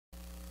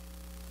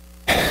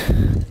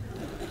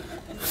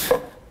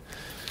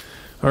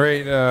All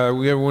right,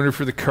 we have a winner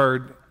for the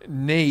card.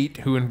 Nate,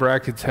 who in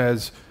brackets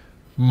has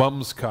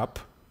Mum's Cup.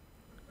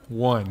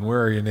 One.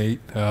 Where are you, Nate?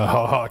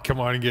 Oh,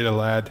 come on and get it,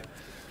 lad.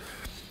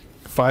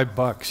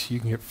 $5. You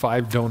can get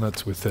 5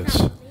 donuts with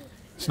this.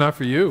 It's not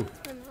for you.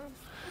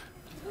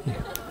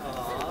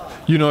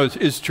 You know,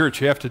 it's church.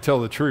 You have to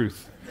tell the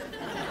truth.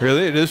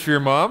 Really? It is for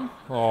your mom?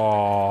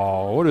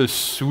 Oh, what a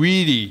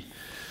sweetie.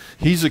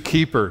 He's a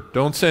keeper.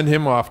 Don't send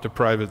him off to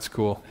private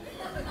school.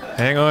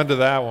 Hang on to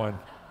that one.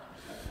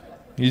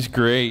 He's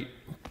great.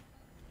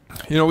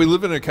 You know, we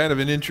live in a kind of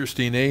an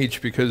interesting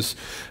age because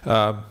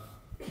for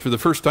the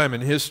first time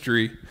in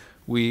history,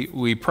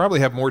 we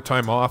probably have more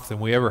time off than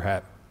we ever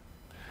had.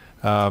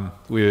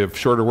 We have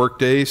shorter work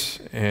days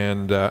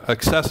and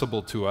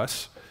accessible to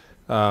us,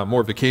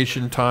 more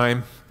vacation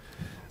time,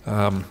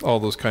 all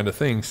those kind of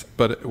things.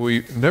 But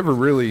we never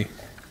really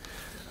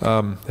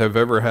have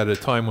ever had a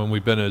time when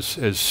we've been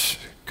as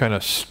kind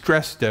of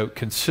stressed out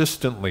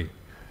consistently.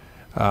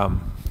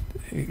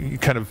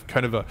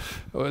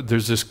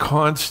 There's this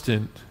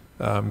constant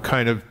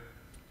kind of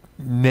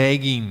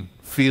nagging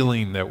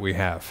feeling that we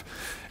have.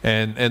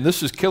 And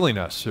this is killing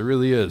us. It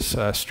really is.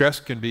 Stress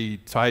can be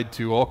tied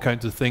to all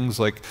kinds of things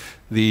like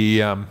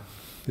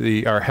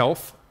our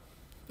health,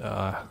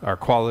 our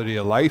quality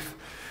of life,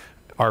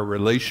 our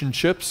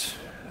relationships,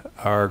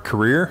 our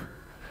career,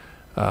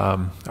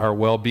 our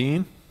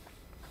well-being,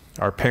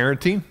 our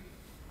parenting,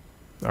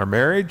 our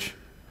marriage.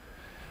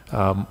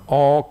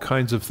 All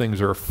kinds of things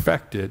are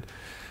affected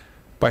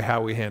by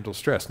how we handle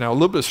stress. Now, a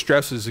little bit of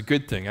stress is a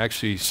good thing.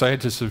 Actually,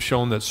 scientists have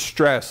shown that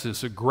stress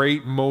is a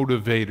great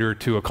motivator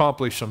to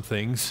accomplish some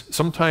things.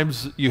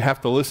 Sometimes you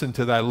have to listen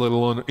to that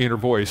little inner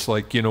voice,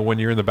 like, you know, when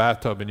you're in the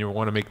bathtub and you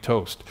want to make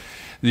toast.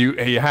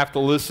 You have to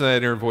listen to that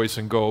inner voice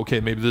and go, okay,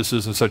 maybe this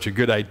isn't such a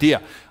good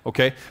idea,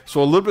 okay?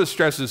 So a little bit of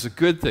stress is a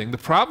good thing. The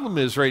problem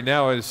is right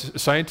now, as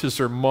scientists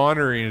are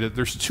monitoring it,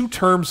 there's 2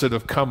 terms that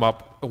have come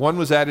up. One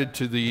was added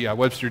to the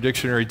Webster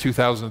Dictionary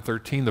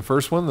 2013, the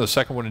first one, the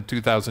second one in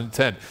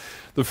 2010.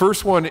 The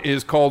first one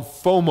is called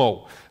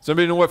FOMO. Does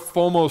anybody know what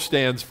FOMO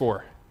stands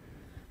for?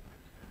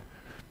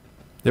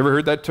 You ever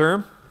heard that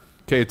term?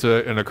 Okay, it's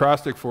an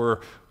acrostic for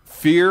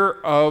fear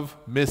of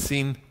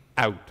missing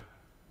out.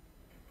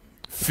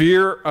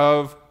 Fear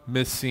of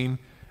missing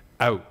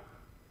out.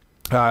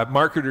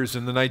 Marketers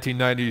in the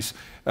 1990s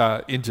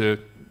into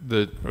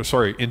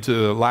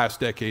the last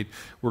decade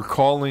were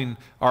calling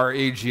our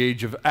age the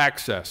age of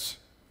access.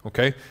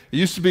 Okay, it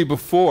used to be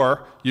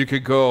before you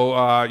could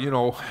go, you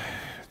know,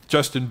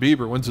 Justin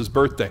Bieber, when's his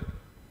birthday,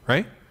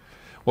 right?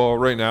 Well,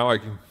 right now I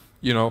can,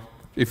 you know,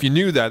 if you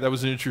knew that, that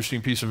was an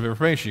interesting piece of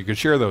information. You could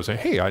share those. Say,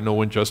 hey, I know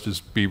when Justin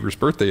Bieber's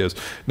birthday is.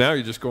 Now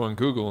you just go on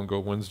Google and go,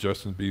 when's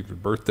Justin Bieber's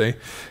birthday?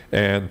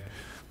 And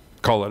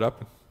call it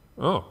up.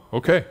 Oh,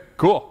 okay,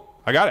 cool.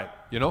 I got it,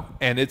 you know,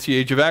 and it's the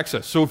age of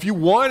access. So if you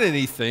want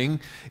anything,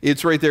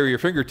 it's right there at your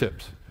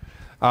fingertips.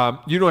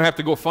 You don't have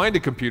to go find a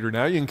computer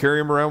now. You can carry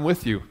them around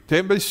with you. Did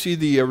anybody see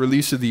the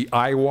release of the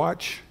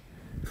iWatch?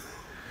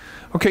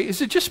 Okay,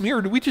 is it just me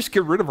or did we just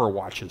get rid of our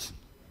watches?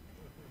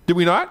 Did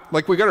we not?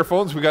 Like, we got our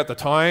phones, we got the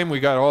time, we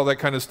got all that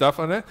kind of stuff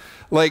on it.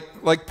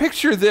 Like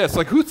picture this.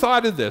 Like, who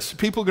thought of this?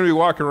 People are going to be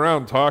walking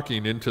around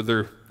talking into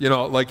their, you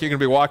know, like you're going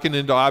to be walking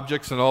into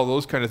objects and all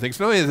those kind of things.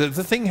 No,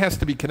 the thing has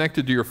to be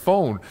connected to your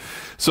phone.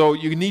 So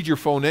you need your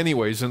phone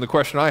anyways. And the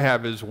question I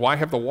have is, why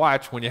have the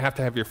watch when you have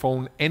to have your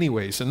phone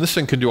anyways? And this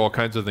thing can do all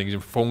kinds of things,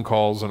 phone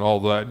calls and all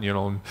that, you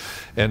know,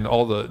 and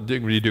all the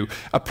dignity you do.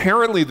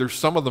 Apparently, there's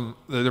some of them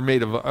that are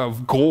made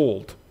of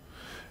gold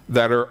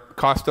that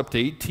cost up to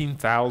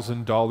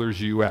 $18,000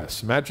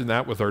 US. Imagine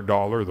that with our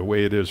dollar the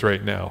way it is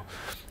right now.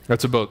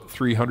 That's about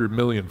 300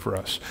 million for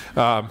us.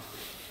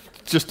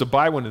 Just to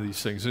buy one of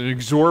these things, an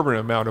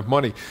exorbitant amount of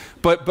money.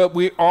 But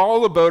we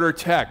all about our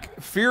tech.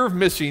 Fear of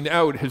missing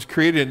out has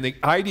created, and the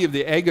idea of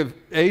the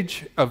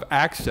age of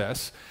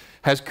access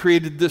has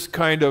created this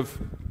kind of,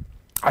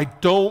 I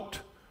don't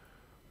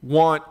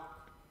want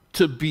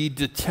to be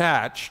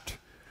detached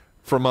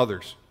from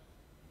others,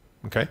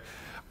 okay?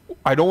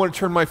 I don't want to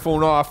turn my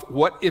phone off.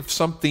 What if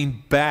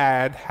something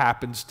bad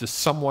happens to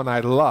someone I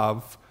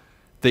love?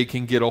 They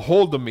can get a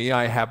hold of me.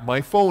 I have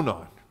my phone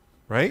on,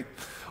 right?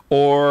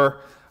 Or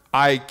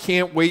I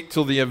can't wait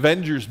till the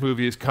Avengers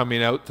movie is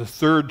coming out. The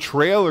 3rd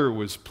trailer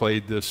was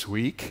played this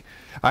week.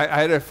 I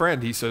had a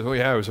friend. He said, oh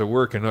yeah, I was at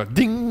work and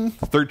ding,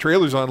 3rd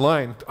trailer's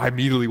online. I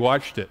immediately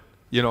watched it,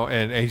 you know,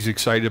 and he's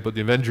excited about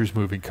the Avengers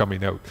movie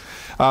coming out.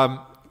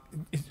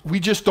 We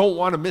just don't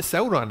want to miss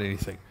out on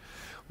anything.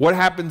 What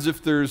happens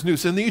if there's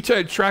news? And you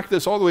track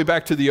this all the way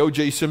back to the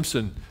O.J.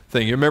 Simpson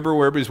thing. You remember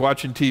where everybody's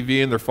watching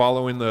TV and they're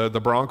following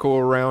the Bronco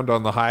around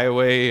on the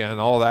highway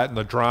and all that, and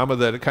the drama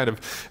that it kind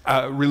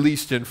of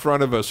released in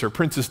front of us, or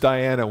Princess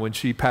Diana when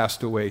she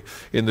passed away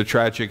in the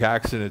tragic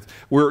accident.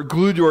 We're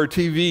glued to our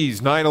TVs,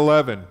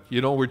 9/11.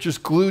 You know, we're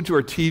just glued to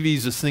our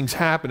TVs as things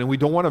happen, and we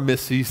don't want to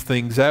miss these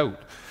things out.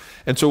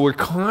 And so we're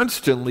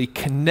constantly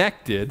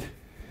connected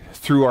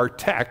through our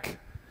tech.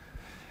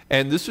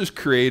 And this has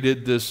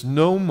created this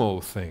no-mo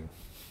thing.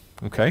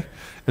 okay?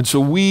 And so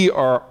we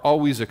are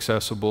always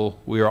accessible.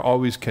 We are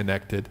always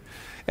connected.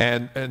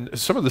 And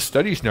some of the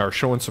studies now are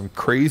showing some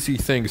crazy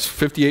things.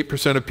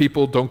 58% of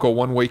people don't go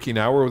one waking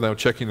hour without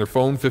checking their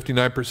phone.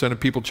 59% of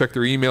people check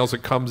their emails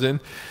that comes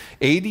in.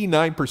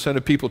 89%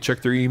 of people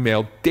check their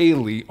email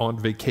daily on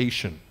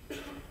vacation.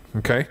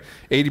 Okay?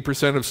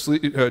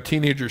 80% of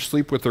teenagers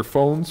sleep with their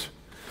phones.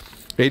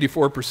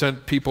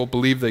 84% people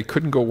believe they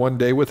couldn't go one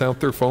day without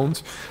their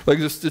phones. Like,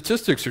 the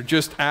statistics are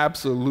just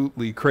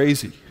absolutely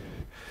crazy.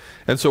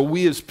 And so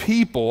we as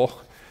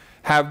people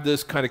have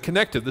this kind of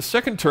connected. The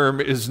second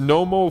term is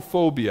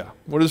nomophobia.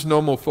 What is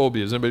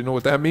nomophobia? Does anybody know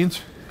what that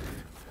means?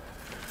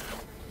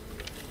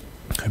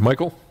 Hey,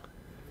 Michael?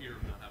 Fear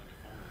of not having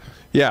a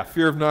phone. Yeah,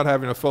 fear of not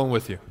having a phone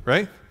with you,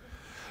 right?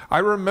 I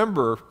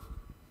remember,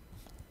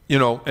 you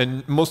know,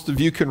 and most of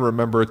you can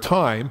remember a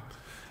time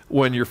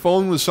when your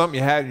phone was something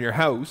you had in your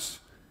house,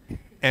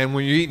 and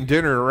when you're eating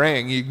dinner and it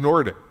rang, you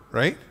ignored it,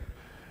 right?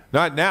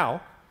 Not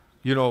now.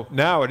 You know,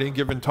 now at any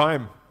given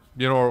time,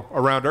 you know,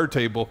 around our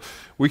table,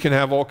 we can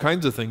have all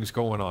kinds of things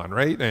going on,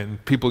 right?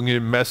 And people can get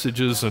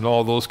messages and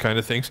all those kind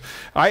of things.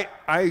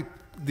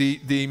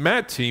 The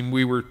Matt team,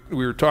 we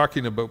were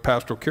talking about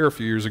pastoral care a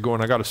few years ago,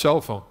 and I got a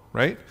cell phone,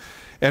 right?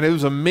 And it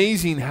was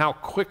amazing how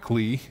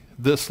quickly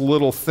this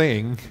little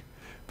thing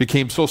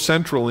became so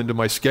central into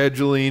my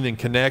scheduling and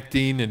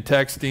connecting and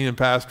texting and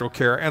pastoral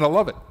care, and I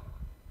love it.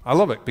 I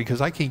love it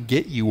because I can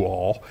get you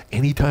all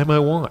anytime I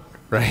want,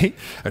 right?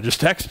 I just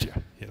text you,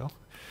 you know?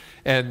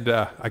 And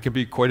I can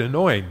be quite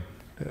annoying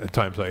at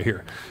times, I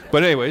hear.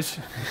 But anyways,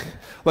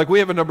 like, we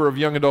have a number of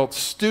young adult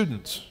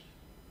students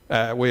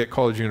away at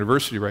college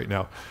university right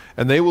now,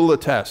 and they will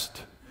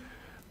attest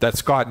that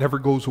Scott never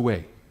goes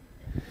away.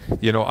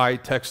 You know, I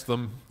text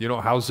them, you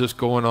know, how's this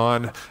going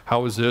on?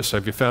 How is this?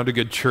 Have you found a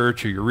good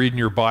church? Are you reading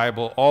your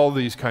Bible? All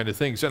these kind of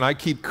things. And I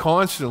keep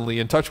constantly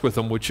in touch with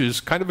them, which is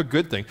kind of a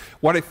good thing.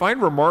 What I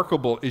find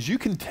remarkable is you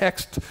can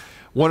text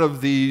one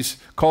of these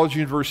college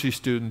university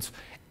students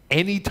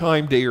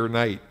anytime, day or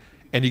night,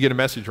 and you get a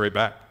message right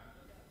back.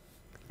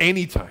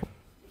 Anytime.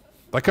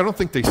 Like, I don't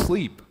think they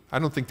sleep. I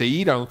don't think they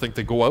eat. I don't think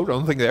they go out. I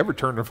don't think they ever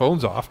turn their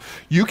phones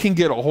off. You can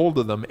get a hold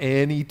of them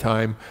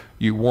anytime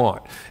you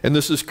want. And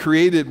this has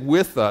created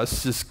with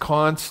us this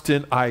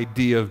constant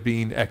idea of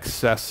being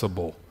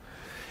accessible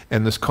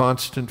and this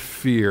constant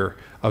fear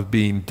of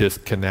being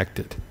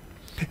disconnected.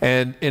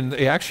 And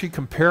they actually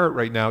compare it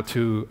right now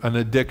to an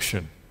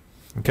addiction.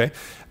 Okay?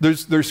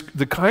 There's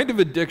the kind of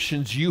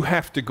addictions you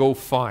have to go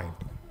find.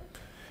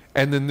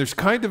 And then there's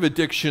kind of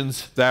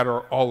addictions that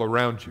are all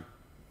around you.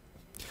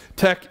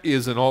 Tech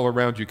is an all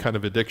around you kind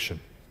of addiction.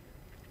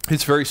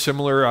 It's very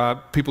similar,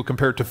 people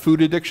compare it to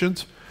food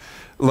addictions.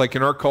 Like,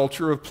 in our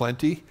culture of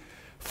plenty,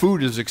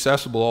 food is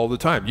accessible all the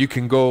time. You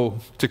can go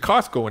to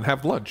Costco and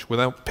have lunch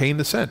without paying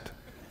a cent,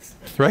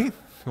 right?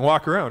 And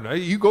walk around.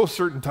 You go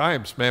certain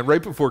times, man,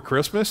 right before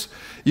Christmas,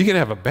 you can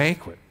have a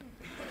banquet.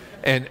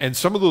 And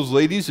some of those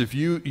ladies, if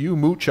you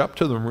mooch up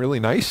to them really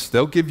nice,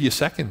 they'll give you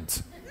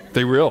seconds.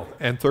 They will,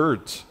 and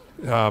thirds.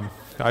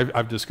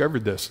 I've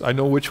discovered this. I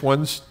know which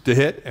ones to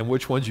hit and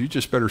which ones you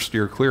just better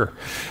steer clear.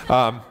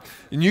 And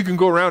you can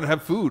go around and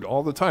have food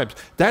all the time.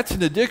 That's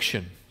an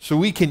addiction. So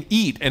we can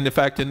eat. And in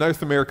fact, in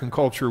North American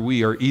culture,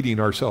 we are eating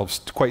ourselves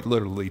quite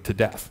literally to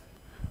death.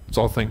 It's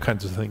all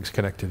kinds of things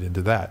connected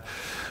into that.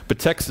 But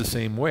tech's the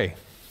same way.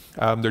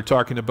 They're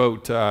talking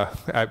about,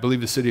 I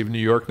believe the city of New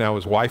York now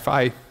is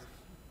Wi-Fi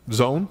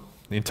zone.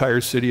 The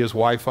entire city is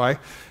Wi-Fi.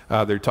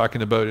 They're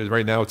talking about it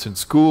right now. It's in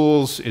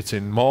schools, it's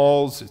in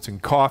malls, it's in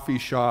coffee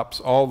shops,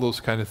 all those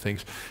kind of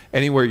things.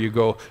 Anywhere you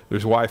go,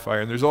 there's Wi-Fi,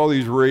 and there's all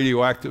these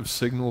radioactive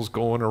signals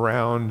going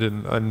around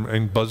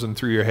and buzzing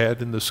through your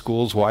head in the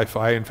school's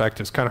Wi-Fi. In fact,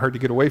 it's kind of hard to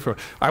get away from it.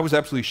 I was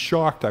absolutely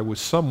shocked. I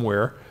was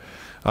somewhere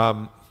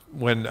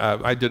when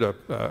I did a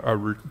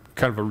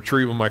kind of a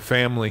retreat with my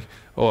family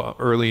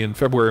early in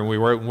February, and we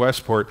were out in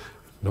Westport.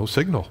 No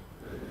signal.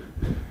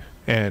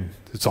 And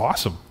it's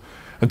awesome.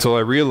 Until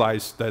I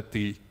realized that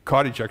the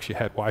cottage actually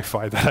had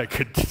Wi-Fi that I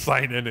could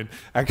sign in and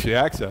actually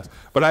access.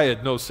 But I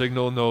had no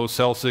signal, no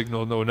cell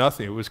signal, no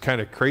nothing. It was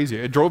kind of crazy.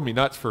 It drove me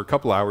nuts for a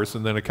couple hours,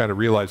 and then I kind of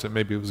realized that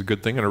maybe it was a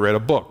good thing, and I read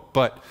a book.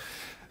 But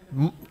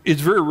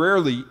it's very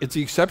rarely, it's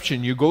the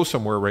exception, you go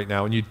somewhere right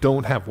now and you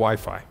don't have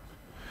Wi-Fi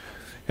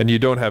and you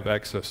don't have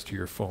access to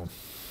your phone.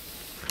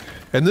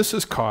 And this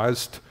has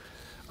caused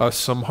us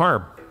some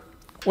harm.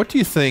 What do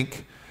you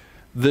think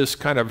this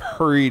kind of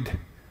hurried,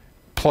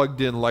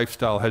 plugged-in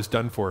lifestyle has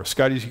done for us?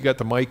 Scotty's, you got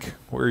the mic.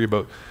 Where are you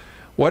about?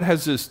 What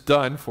has this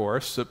done for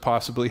us that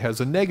possibly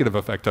has a negative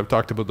effect? I've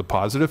talked about the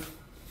positive.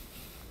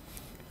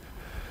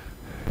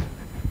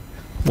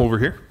 Over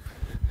here.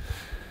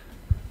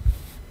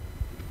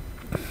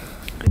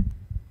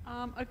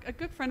 A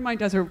good friend of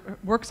mine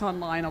works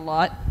online a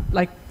lot,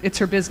 like it's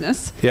her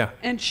business. Yeah.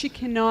 And she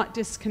cannot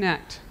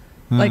disconnect.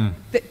 Like,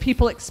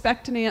 people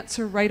expect an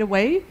answer right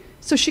away,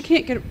 so she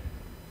can't get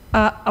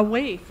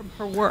away from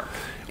her work.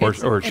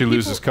 Or she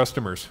loses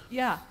customers.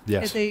 Yeah.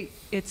 Yes.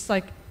 It's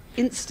like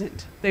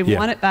instant. They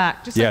want it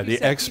back. Just like you the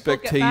said,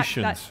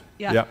 expectations.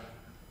 yeah.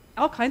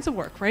 all kinds of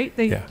work, right?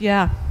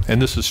 Yeah.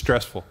 And this is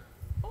stressful.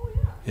 Oh,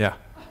 yeah.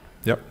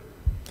 Yeah. Yep.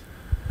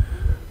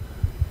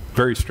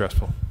 Very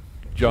stressful.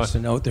 John? Just a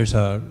note, there's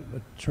a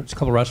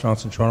couple of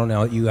restaurants in Toronto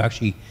now that you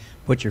actually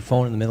put your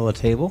phone in the middle of the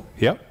table.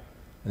 Yep.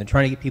 And they're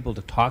trying to get people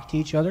to talk to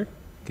each other.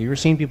 Have you ever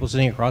seen people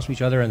sitting across from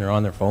each other and they're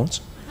on their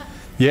phones?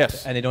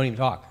 Yes. And they don't even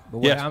talk. But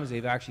what happens,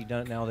 they've actually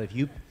done it now that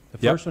if the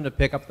first one to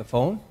pick up the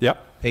phone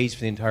pays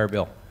for the entire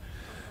bill.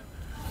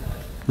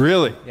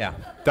 Really? Yeah.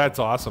 That's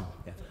awesome.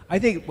 Yeah. I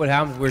think what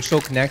happens, we're so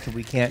connected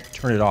we can't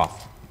turn it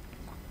off.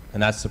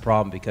 And that's the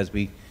problem because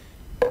we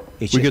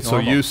get so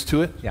used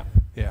to it? Yeah.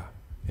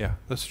 Yeah,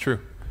 that's true.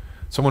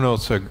 Someone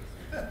else said,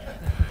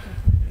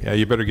 yeah,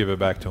 you better give it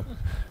back to him.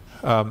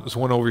 There's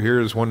one over here,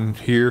 there's one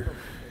here,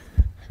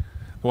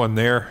 one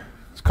there,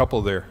 there's a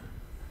couple there.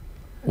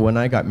 When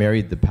I got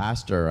married, the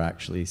pastor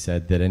actually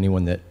said that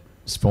anyone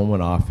that's phone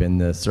went off in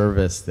the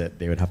service that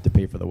they would have to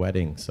pay for the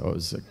wedding. So it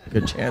was a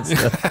good chance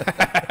to...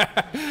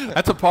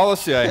 That's a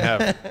policy I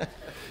have.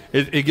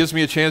 It gives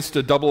me a chance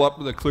to double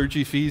up the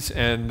clergy fees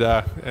and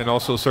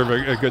also serve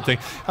a good thing.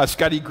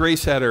 Scotty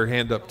Grace had her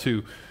hand up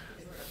too.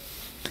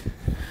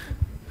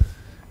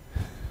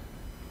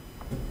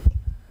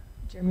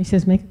 Jeremy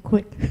says, make it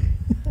quick.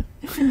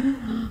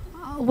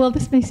 Well,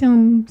 this may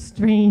sound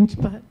strange,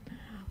 but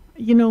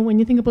you know, when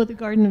you think about the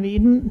Garden of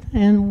Eden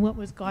and what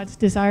was God's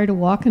desire to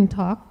walk and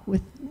talk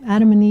with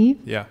Adam and Eve,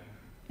 yeah,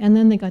 and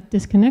then they got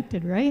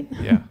disconnected, right?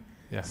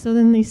 Yeah. So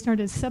then they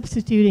started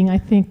substituting, I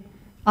think,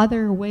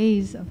 other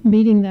ways of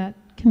meeting that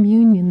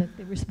communion that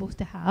they were supposed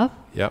to have.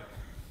 Yep.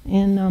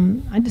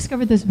 And I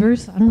discovered this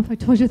verse. I don't know if I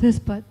told you this,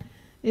 but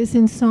it's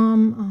in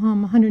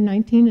Psalm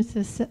 119. It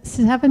says,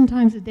 7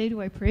 times a day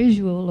do I praise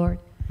you, O Lord.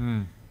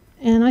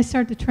 And I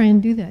started to try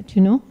and do that,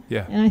 you know?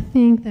 Yeah. And I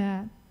think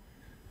that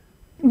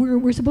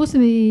we're supposed to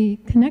be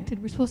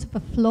connected. We're supposed to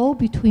have a flow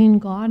between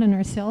God and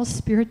ourselves,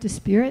 spirit to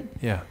spirit.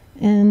 Yeah.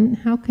 And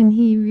how can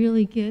he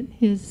really get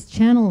his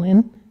channel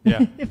in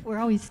Yeah. if we're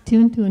always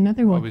tuned to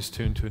another one? Always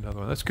tuned to another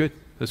one. That's good.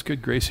 That's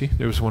good, Gracie.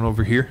 There was one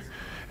over here.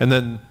 And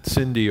then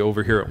Cindy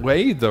over here.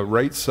 The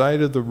right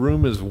side of the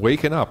room is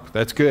waking up.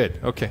 That's good.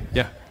 Okay,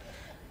 yeah.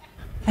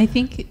 I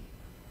think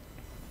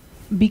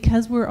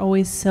because we're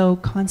always so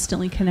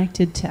constantly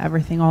connected to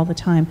everything all the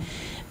time,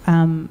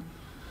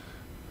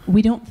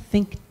 we don't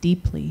think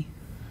deeply.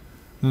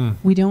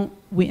 We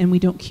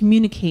don't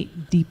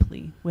communicate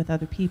deeply with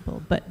other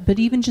people. But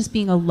even just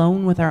being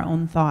alone with our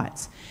own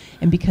thoughts,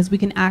 and because we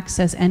can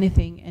access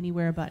anything,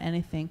 anywhere about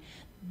anything,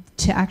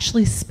 to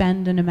actually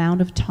spend an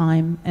amount of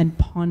time and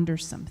ponder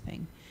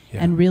something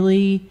and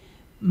really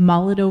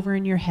mull it over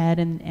in your head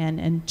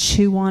and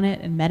chew on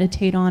it and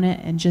meditate on it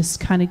and just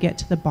kind of get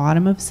to the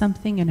bottom of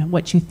something and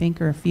what you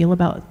think or feel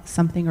about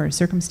something or a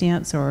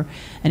circumstance or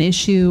an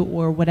issue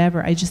or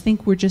whatever. I just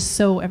think we're just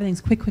so,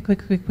 everything's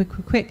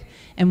quick,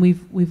 and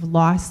we've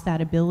lost that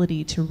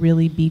ability to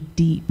really be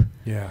deep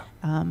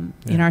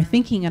in our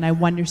thinking. And I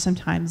wonder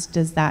sometimes,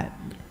 does that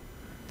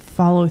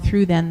follow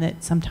through then,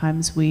 that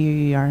sometimes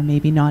we are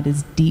maybe not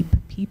as deep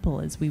people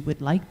as we would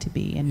like to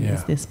be, and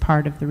is this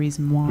part of the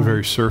reason why?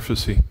 Very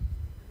surfacey.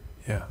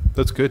 Yeah,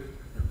 that's good.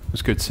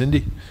 That's good.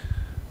 Cindy?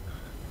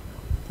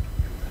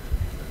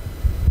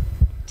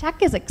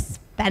 Tech is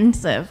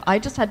expensive. I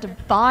just had to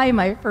buy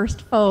my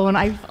first phone.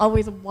 I've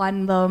always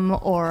won them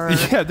or...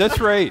 Yeah, that's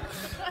right.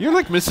 You're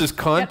like Mrs.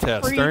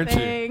 Contest, aren't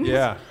things. you?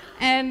 Yeah.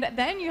 And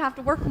then you have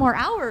to work more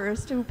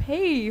hours to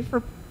pay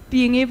for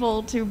being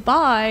able to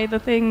buy the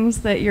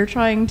things that you're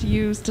trying to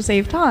use to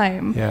save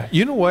time. Yeah.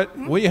 You know what?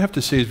 What you have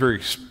to say is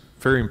very,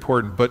 very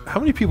important, but how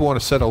many people want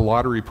to set a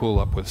lottery pool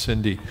up with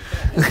Cindy?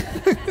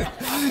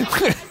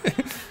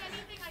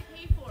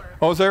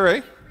 Oh, is that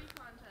right?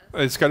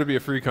 It's got to be a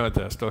free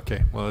contest.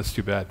 Okay. Well, that's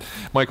too bad.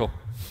 Michael,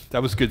 that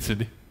was good,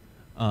 Cindy.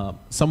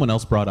 Someone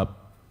else brought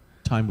up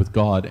time with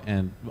God,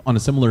 and on a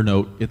similar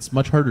note, it's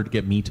much harder to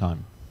get me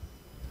time.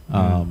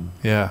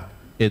 Yeah.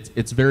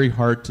 It's very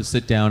hard to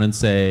sit down and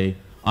say,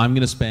 I'm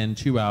going to spend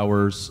 2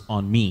 hours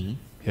on me.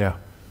 Yeah.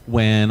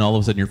 When all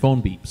of a sudden your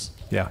phone beeps.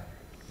 Yeah.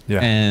 Yeah.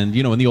 And,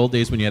 you know, in the old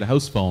days when you had a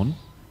house phone,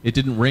 it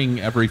didn't ring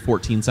every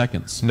 14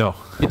 seconds. No.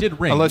 It did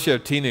ring. Unless you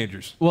have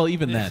teenagers. Well,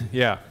 even then.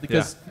 Yeah.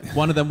 Because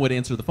one of them would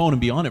answer the phone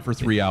and be on it for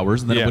 3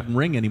 hours, and then it wouldn't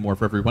ring anymore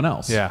for everyone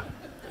else. Yeah.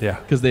 Yeah.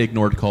 Because they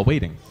ignored call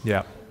waiting.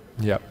 Yeah.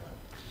 Yeah.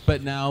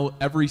 But now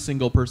every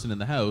single person in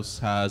the house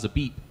has a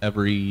beep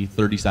every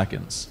 30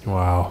 seconds.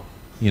 Wow.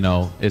 You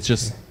know, it's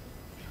just,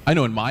 I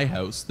know in my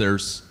house,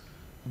 there's,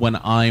 when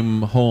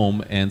I'm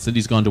home and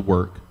Cindy's gone to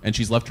work and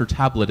she's left her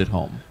tablet at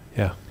home.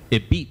 Yeah.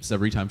 It beeps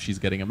every time she's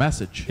getting a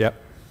message. Yep.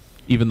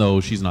 Even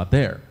though she's not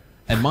there.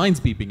 And mine's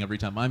beeping every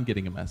time I'm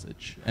getting a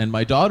message. And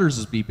my daughter's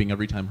is beeping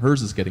every time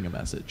hers is getting a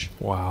message.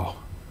 Wow.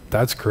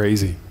 That's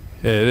crazy.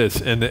 It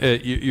is. And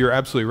you're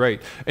absolutely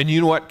right. And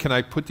you know what? Can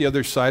I put the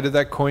other side of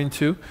that coin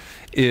too?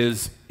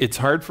 Is it's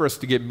hard for us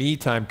to get me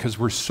time because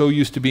we're so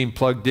used to being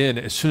plugged in.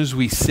 As soon as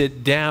we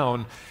sit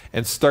down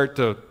and start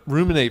to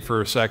ruminate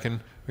for a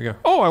second, we go,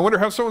 oh, I wonder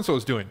how so-and-so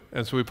is doing.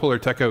 And so we pull our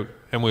tech out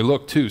and we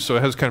look too. So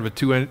it has kind of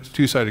a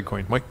two-sided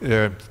coin. Mike,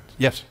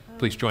 yes,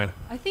 please, Joanna.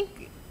 I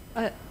think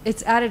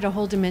It's added a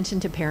whole dimension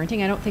to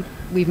parenting. I don't think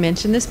we've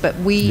mentioned this, but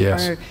we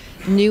are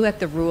new at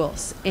the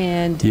rules,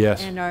 and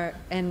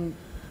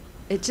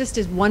it just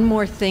is one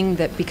more thing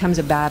that becomes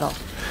a battle,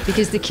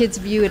 because the kids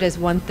view it as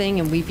one thing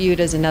and we view it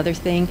as another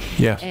thing.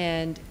 Yes.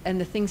 And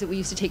the things that we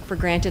used to take for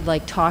granted,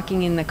 like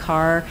talking in the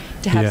car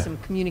to have some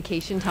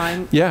communication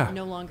time,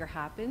 no longer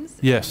happens.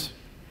 Yes.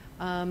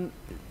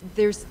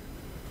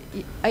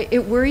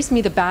 It worries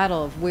me, the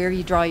battle of where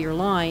you draw your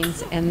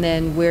lines and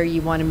then where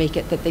you want to make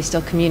it that they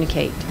still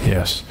communicate.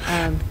 Yes.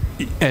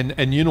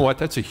 And you know what?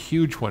 That's a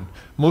huge one.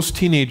 Most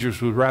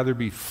teenagers would rather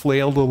be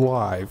flailed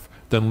alive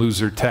than lose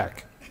their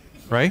tech,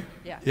 right?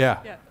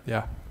 Yeah.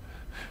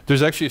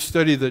 There's actually a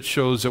study that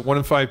shows that 1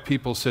 in 5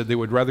 people said they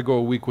would rather go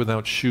a week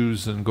without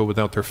shoes than go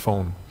without their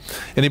phone.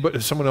 Anybody?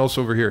 Someone else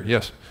over here?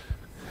 Yes.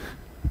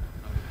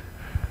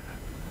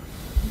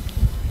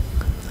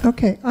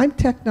 Okay, I'm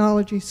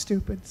technology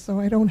stupid, so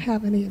I don't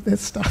have any of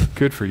this stuff.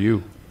 Good for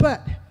you.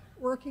 But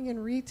working in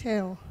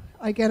retail,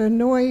 I get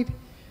annoyed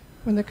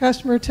when the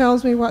customer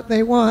tells me what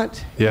they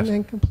want and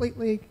then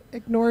completely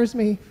ignores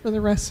me for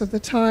the rest of the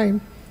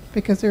time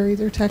because they're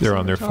either texting they're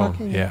on their or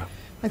talking. phone.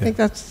 I think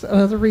that's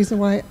the reason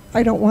why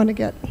I don't want to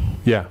get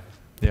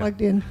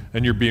plugged in.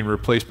 And you're being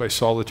replaced by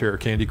Solitaire or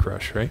Candy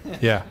Crush, right?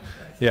 Yeah.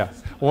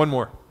 One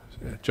more.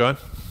 John?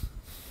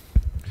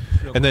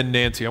 And then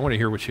Nancy, I want to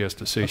hear what she has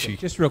to say. Okay,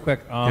 just real quick.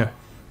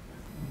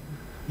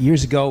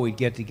 Years ago, we'd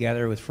get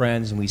together with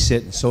friends and we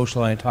sit and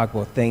socialize and talk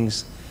about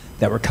things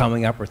that were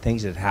coming up or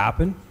things that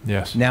happened.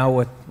 Yes.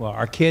 Now,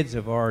 our kids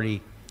have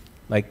already,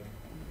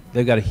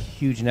 they've got a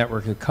huge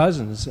network of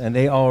cousins, and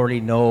they already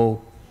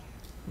know,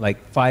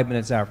 5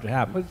 minutes after it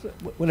happened.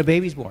 When a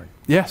baby's born.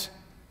 Yes.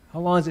 How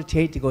long does it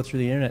take to go through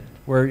the internet?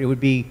 Where it would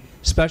be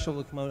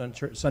special to come out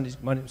on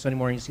Sunday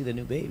morning to see the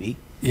new baby.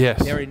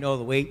 Yes. They already know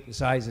the weight, the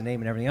size, the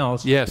name, and everything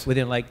else. Yes.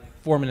 Within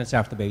 4 minutes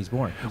after the baby's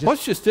born. Well,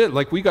 that's just it.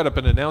 We got up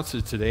and announced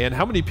it today. And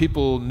how many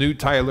people knew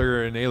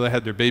Tyler and Ayla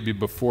had their baby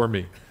before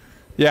me?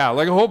 Yeah,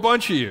 a whole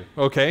bunch of you.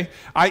 Okay.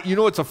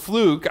 It's a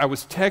fluke. I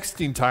was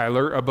texting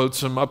Tyler about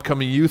some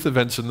upcoming youth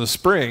events in the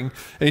spring,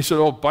 and he said,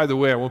 "Oh, by the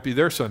way, I won't be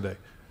there Sunday."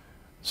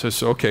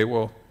 So, okay,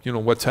 well,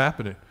 what's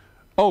happening?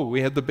 Oh,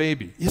 we had the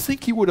baby. You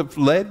think he would have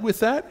led with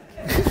that?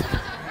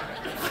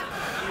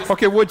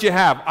 Okay, what'd you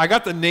have? I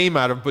got the name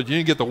out of it, but you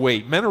didn't get the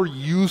weight. Men are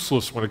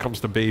useless when it comes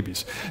to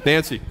babies.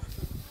 Nancy.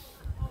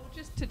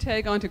 Just to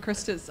tag on to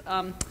Krista's,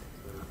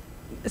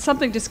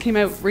 something just came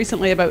out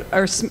recently about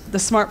the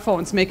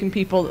smartphones making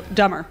people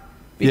dumber.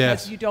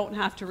 Because you don't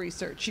have to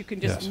research. You can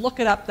just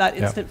look it up, that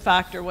instant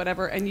fact or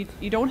whatever, and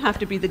you don't have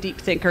to be the deep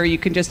thinker. You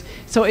can just,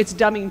 so it's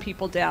dumbing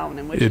people down.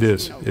 And it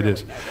is.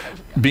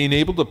 Negative. Being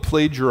able to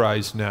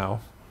plagiarize now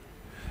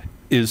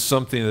is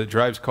something that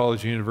drives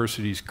college and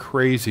universities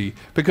crazy,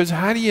 because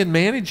how do you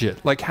manage it?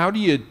 How do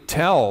you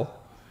tell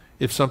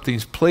if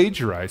something's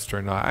plagiarized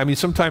or not? I mean,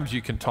 sometimes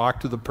you can talk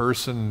to the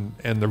person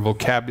and their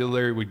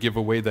vocabulary would give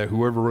away that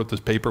whoever wrote this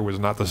paper was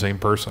not the same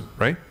person,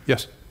 right?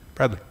 Yes,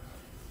 Bradley.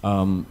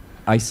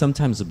 I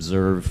sometimes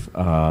observe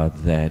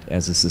that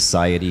as a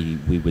society,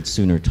 we would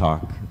sooner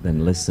talk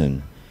than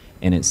listen.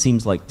 And it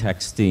seems like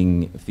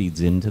texting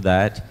feeds into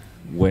that,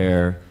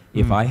 where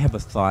if I have a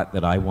thought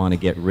that I want to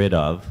get rid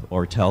of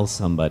or tell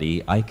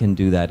somebody, I can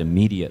do that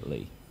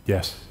immediately.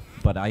 Yes.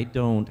 But I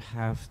don't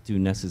have to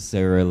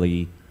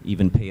necessarily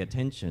even pay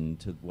attention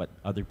to what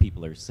other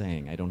people are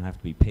saying. I don't have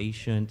to be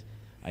patient.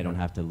 I don't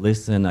have to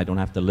listen. I don't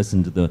have to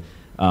listen to the...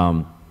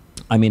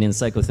 in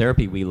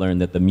psychotherapy, we learn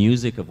that the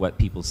music of what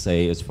people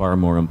say is far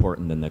more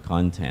important than the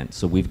content.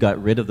 So we've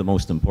got rid of the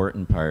most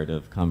important part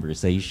of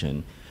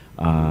conversation.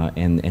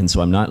 And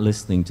so I'm not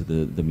listening to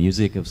the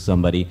music of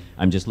somebody.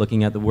 I'm just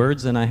looking at the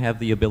words, and I have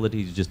the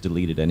ability to just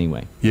delete it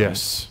anyway.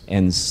 Yes.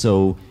 And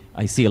so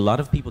I see a lot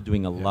of people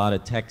doing a lot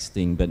of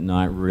texting, but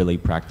not really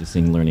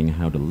practicing learning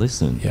how to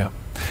listen. Yeah.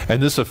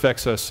 And this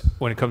affects us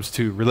when it comes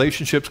to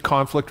relationships,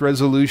 conflict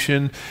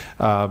resolution,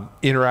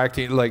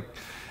 interacting.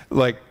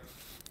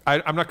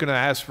 I'm not going to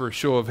ask for a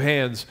show of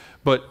hands,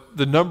 but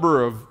the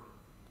number of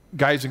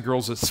guys and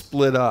girls that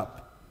split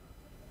up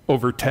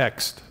over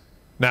text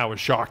now is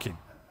shocking.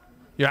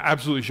 Yeah,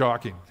 absolutely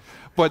shocking.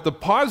 But the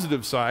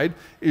positive side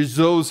is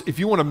if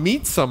you want to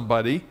meet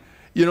somebody,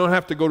 you don't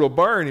have to go to a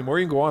bar anymore.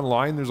 You can go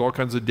online. There's all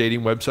kinds of dating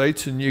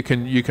websites, and you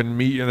can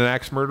meet an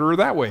axe murderer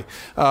that way.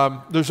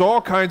 There's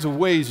all kinds of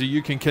ways that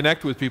you can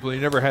connect with people that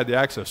you never had the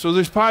access. So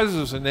there's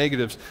positives and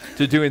negatives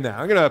to doing that.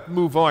 I'm going to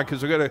move on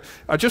because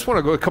I just want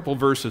to go a couple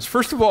verses.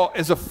 First of all,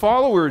 as a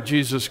follower of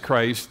Jesus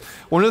Christ,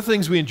 one of the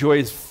things we enjoy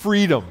is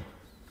freedom.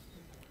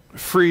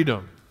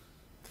 Freedom.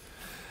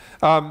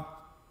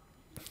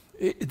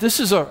 This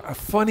is a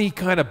funny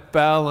kind of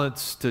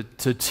balance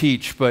to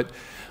teach, but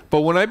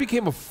when I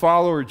became a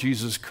follower of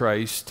Jesus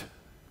Christ,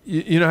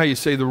 you know how you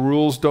say the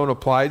rules don't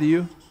apply to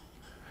you?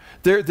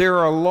 There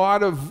are a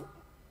lot of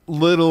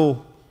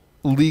little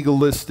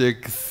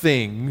legalistic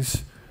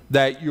things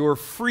that you're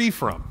free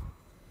from.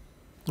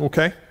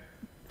 Okay?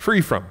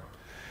 Free from.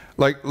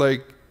 Like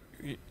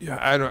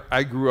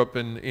I grew up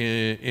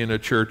in a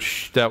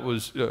church that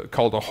was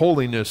called a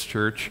holiness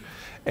church,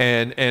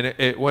 and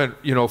it went,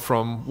 you know,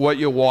 from what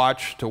you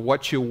watched to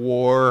what you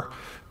wore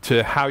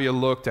to how you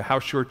looked to how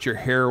short your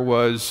hair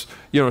was,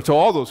 you know, to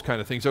all those kind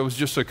of things. That was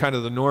just a kind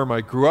of the norm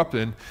I grew up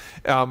in.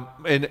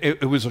 And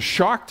it was a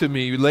shock to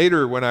me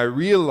later when I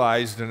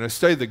realized, and I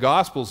studied the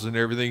Gospels and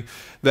everything,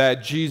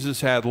 that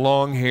Jesus had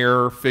long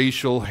hair,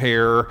 facial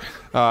hair,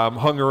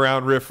 hung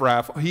around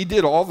riffraff. He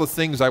did all the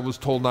things I was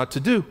told not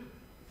to do,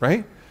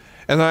 right?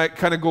 And I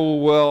kind of go,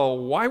 well,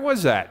 why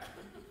was that?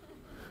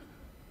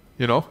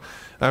 You know?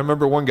 I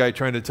remember one guy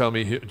trying to tell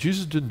me,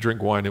 Jesus didn't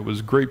drink wine, it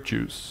was grape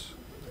juice.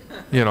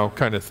 You know,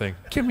 kind of thing.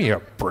 Give me a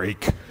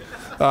break.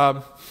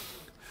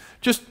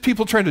 Just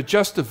people trying to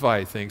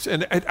justify things.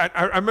 And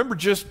I remember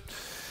just,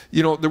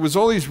 you know, there was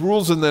all these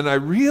rules, and then I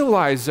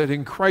realized that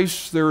in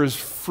Christ there is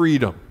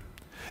freedom.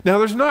 Now,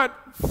 there's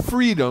not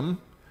freedom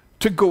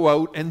to go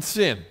out and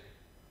sin,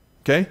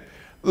 okay?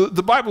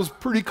 The Bible's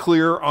pretty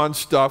clear on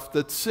stuff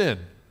that's sin,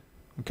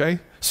 okay?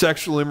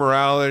 Sexual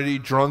immorality,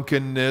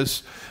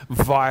 drunkenness,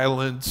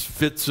 violence,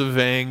 fits of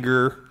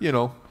anger, you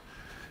know,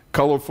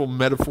 colorful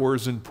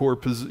metaphors and poor,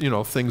 you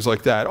know, things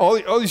like that.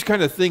 All these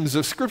kind of things,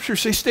 the scriptures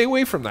say stay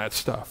away from that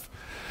stuff.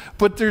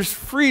 But there's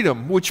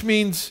freedom, which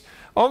means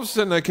all of a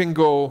sudden I can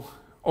go,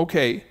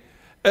 okay,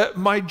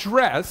 my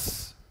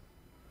dress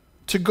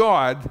to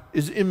God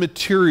is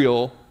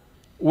immaterial.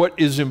 What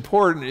is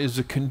important is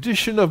the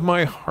condition of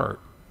my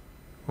heart,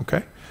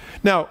 okay?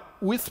 Now,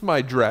 with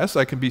my dress,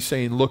 I can be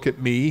saying, look at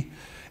me,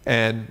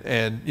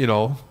 and you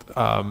know,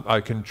 I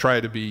can try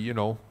to be, you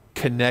know,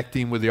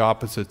 connecting with the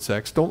opposite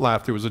sex. Don't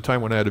laugh. There was a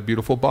time when I had a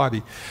beautiful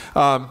body.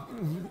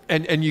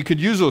 And you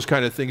could use those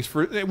kind of things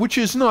for, which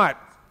is not,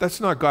 that's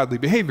not godly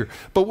behavior.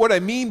 But what I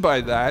mean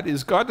by that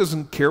is God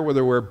doesn't care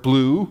whether we're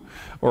blue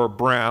or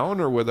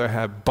brown or whether I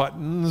have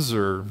buttons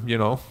or, you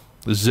know,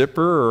 the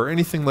zipper or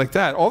anything like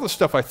that. All the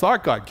stuff I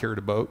thought God cared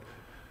about,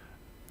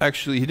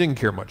 actually he didn't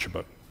care much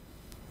about.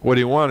 What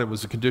he wanted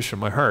was the condition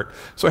of my heart.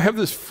 So I have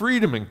this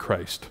freedom in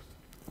Christ.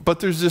 But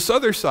there's this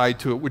other side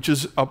to it, which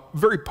is a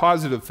very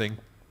positive thing.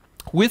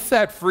 With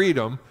that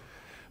freedom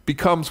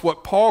becomes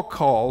what Paul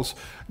calls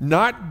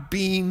not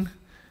being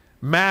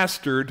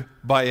mastered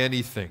by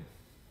anything.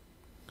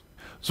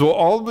 So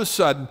all of a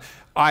sudden,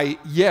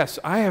 yes,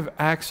 I have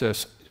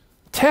access.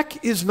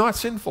 Tech is not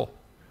sinful.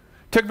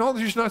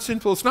 Technology is not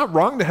sinful. It's not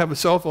wrong to have a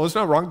cell phone. It's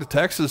not wrong to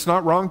text. It's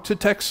not wrong to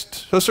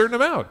text a certain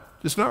amount.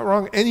 It's not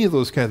wrong, any of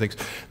those kind of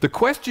things. The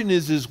question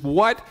is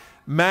what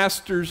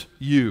masters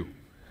you?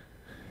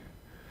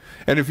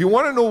 And if you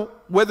want to know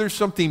whether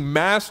something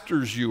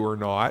masters you or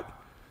not,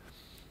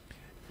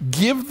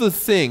 give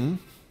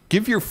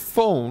your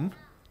phone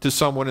to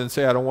someone and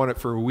say, I don't want it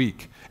for a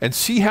week, and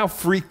see how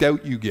freaked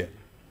out you get.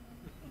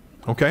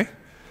 Okay?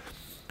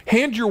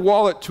 Hand your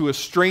wallet to a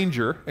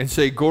stranger and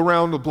say, go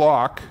around the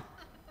block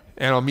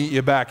and I'll meet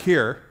you back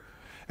here,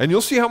 and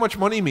you'll see how much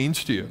money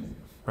means to you,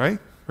 right?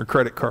 Or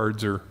credit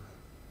cards or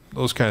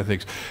those kind of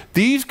things.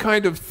 These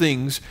kind of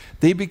things,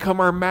 they become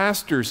our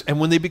masters. And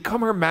when they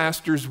become our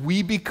masters,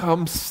 we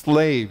become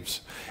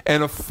slaves.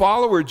 And a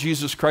follower of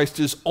Jesus Christ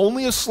is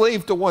only a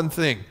slave to one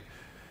thing,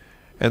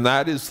 and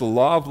that is the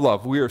law of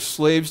love. We are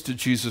slaves to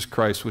Jesus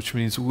Christ, which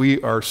means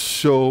we are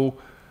so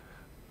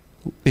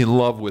in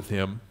love with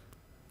him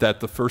that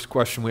the first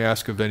question we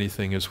ask of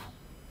anything is,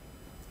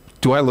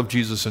 do I love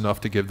Jesus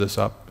enough to give this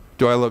up?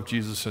 Do I love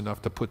Jesus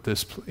enough to put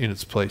this in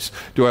its place?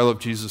 Do I love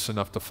Jesus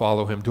enough to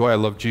follow him? Do I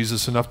love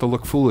Jesus enough to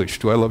look foolish?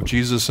 Do I love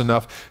Jesus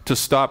enough to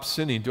stop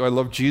sinning? Do I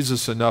love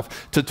Jesus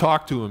enough to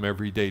talk to him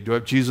every day? Do I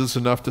have Jesus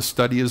enough to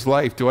study his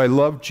life? Do I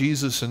love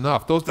Jesus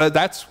enough?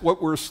 That's what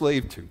we're a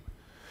slave to.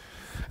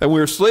 And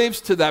we're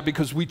slaves to that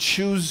because we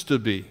choose to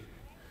be.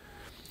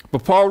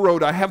 But Paul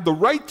wrote, I have the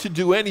right to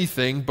do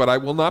anything, but I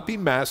will not be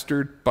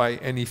mastered by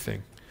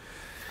anything.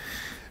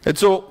 And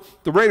so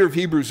the writer of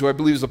Hebrews, who I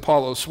believe is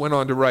Apollos, went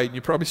on to write, and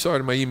you probably saw it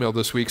in my email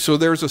this week, so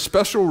there's a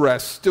special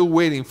rest still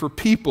waiting for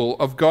people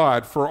of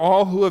God, for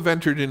all who have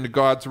entered into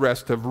God's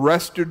rest have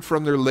rested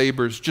from their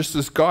labors, just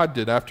as God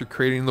did after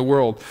creating the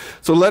world.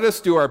 So let us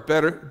do our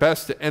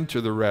best to enter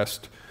the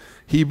rest.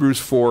 Hebrews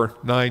 4,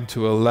 9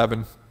 to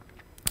 11.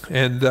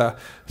 And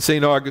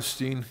St.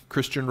 Augustine,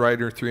 Christian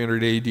writer,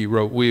 300 AD,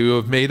 wrote, "You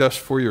have made us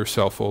for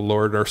yourself, O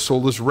Lord. Our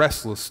soul is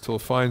restless till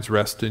it finds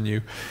rest in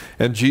you."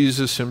 And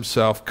Jesus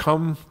himself,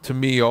 "Come to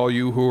me, all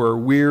you who are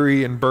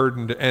weary and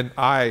burdened, and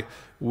I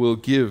will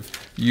give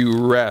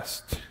you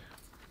rest.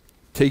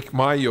 Take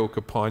my yoke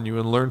upon you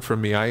and learn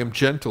from me. I am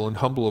gentle and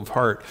humble of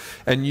heart,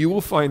 and you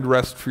will find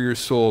rest for your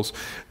souls."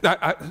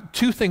 Now,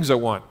 two things I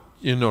want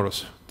you to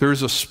notice. There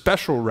is a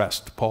special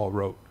rest, Paul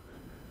wrote.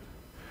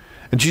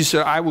 And Jesus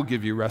said, I will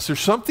give you rest. There's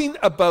something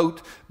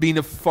about being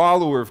a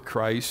follower of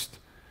Christ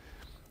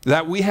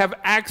that we have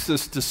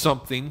access to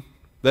something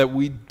that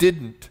we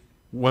didn't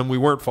when we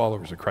weren't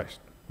followers of Christ.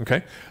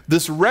 Okay?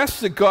 This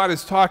rest that God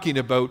is talking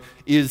about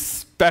is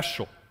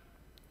special.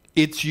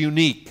 It's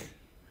unique.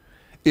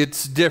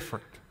 It's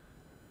different.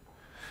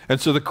 And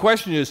so the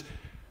question is,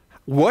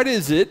 what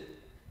is it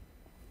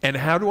and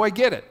how do I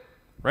get it?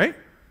 Right?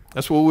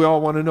 That's what we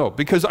all want to know.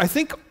 Because I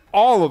think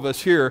all of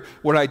us here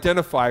would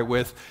identify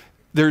with,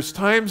 there's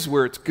times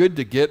where it's good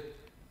to get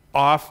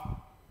off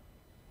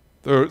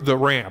the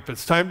ramp.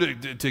 It's time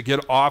to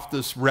get off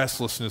this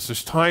restlessness.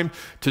 It's time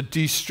to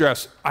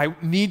de-stress. I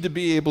need to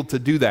be able to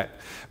do that.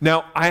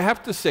 Now, I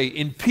have to say,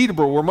 in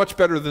Peterborough, we're much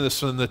better than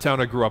this in the town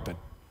I grew up in.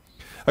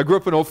 I grew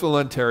up in Oakville,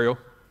 Ontario.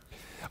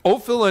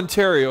 Oakville,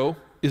 Ontario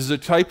is the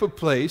type of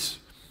place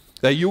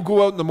that you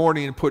go out in the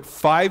morning and put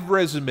 5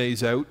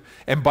 resumes out,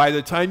 and by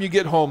the time you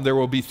get home, there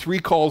will be 3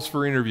 calls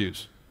for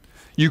interviews.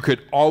 You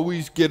could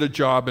always get a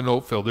job in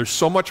Oakville. There's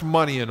so much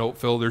money in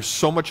Oakville. There's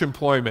so much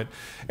employment,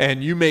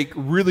 and you make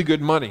really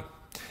good money.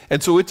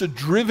 And so it's a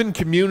driven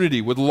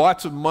community with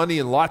lots of money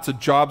and lots of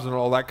jobs and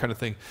all that kind of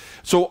thing.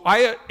 So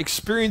I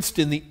experienced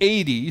in the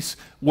 80s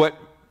what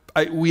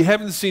we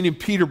haven't seen in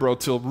Peterborough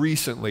till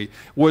recently,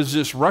 was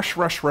this rush,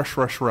 rush, rush,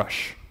 rush,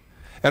 rush.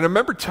 And I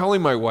remember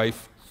telling my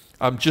wife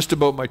just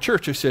about my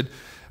church, I said,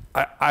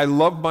 I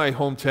love my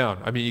hometown.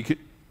 I mean,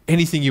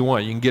 anything you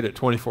want, you can get it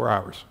 24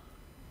 hours.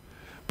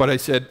 But I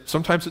said,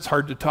 sometimes it's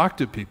hard to talk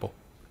to people.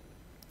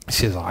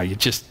 She says, oh, you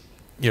just,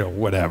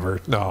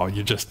 whatever. No,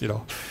 you just,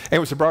 Anyway,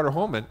 so I brought her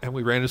home, and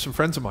we ran into some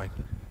friends of mine.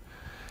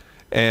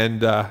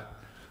 And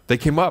they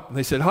came up, and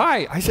they said,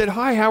 hi. I said,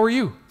 hi, how are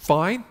you?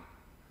 Fine.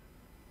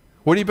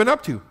 What have you been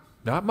up to?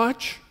 Not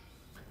much.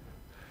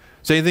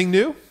 Is anything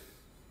new?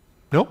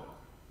 Nope.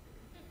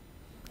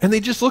 And they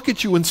just look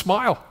at you and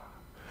smile.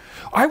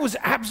 I was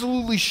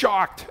absolutely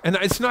shocked. And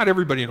it's not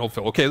everybody in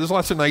Oakville, okay? There's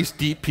lots of nice,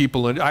 deep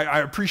people, and I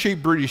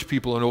appreciate British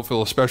people in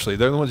Oakville especially.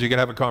 They're the ones you can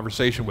have a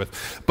conversation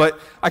with. But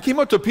I came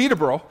up to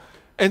Peterborough,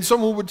 and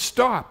someone would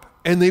stop,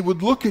 and they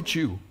would look at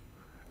you,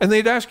 and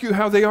they'd ask you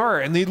how they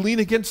are, and they'd lean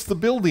against the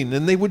building,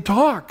 and they would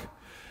talk.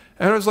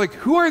 And I was like,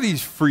 who are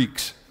these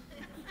freaks?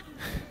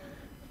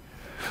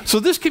 So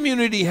this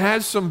community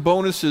has some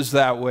bonuses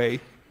that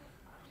way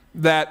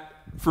that,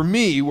 for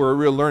me, were a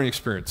real learning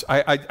experience.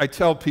 I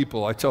tell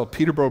people,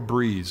 Peterborough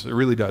breathes. It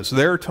really does.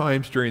 There are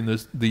times during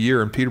the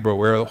year in Peterborough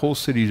where the whole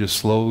city just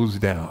slows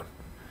down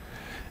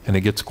and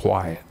it gets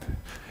quiet.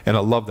 And I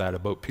love that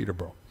about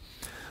Peterborough.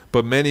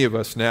 But many of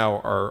us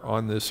now are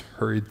on this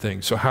hurried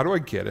thing. So how do I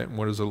get it, and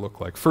what does it look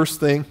like? First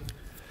thing,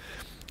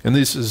 and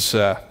this is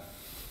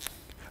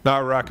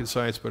not rocket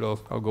science, but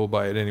I'll go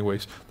by it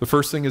anyways. The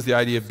first thing is the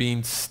idea of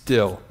being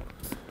still.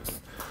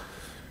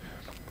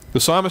 The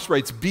psalmist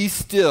writes, be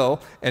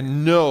still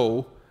and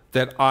know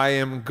that I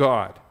am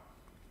God.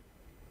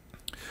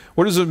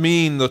 What does it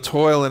mean, the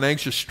toil and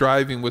anxious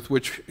striving with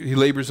which he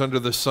labors under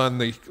the sun,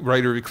 the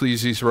writer of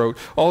Ecclesiastes wrote?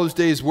 All his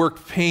days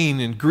work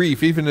pain and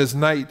grief, even as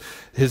night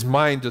his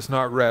mind does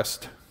not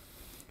rest.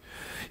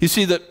 You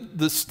see, that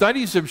the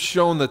studies have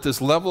shown that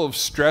this level of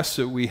stress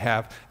that we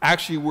have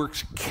actually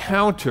works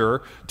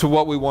counter to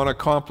what we want to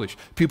accomplish.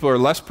 People are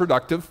less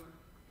productive.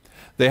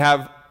 They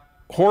have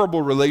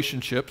horrible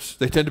relationships.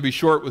 They tend to be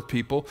short with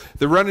people.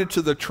 They run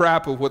into the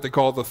trap of what they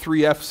call the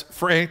 3 F's,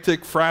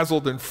 frantic,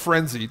 frazzled, and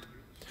frenzied.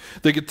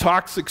 They get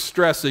toxic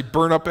stress. They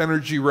burn up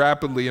energy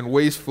rapidly and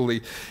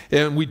wastefully.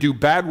 And we do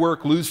bad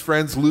work, lose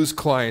friends, lose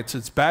clients.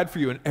 It's bad for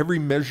you in every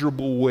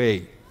measurable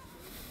way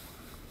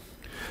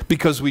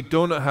because we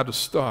don't know how to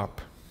stop.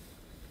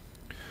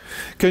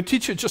 Can I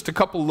teach you just a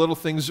couple little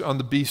things on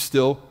the be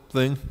still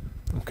thing?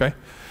 Okay.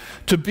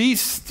 To be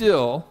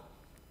still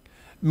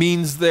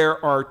means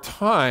there are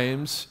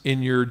times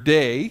in your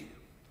day,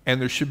 and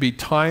there should be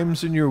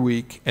times in your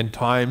week and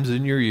times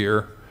in your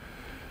year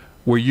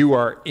where you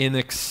are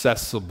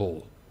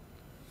inaccessible.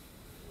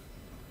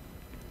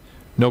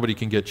 Nobody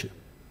can get you.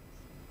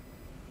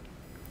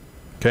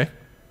 Okay?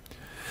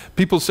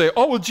 People say,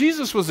 oh, well,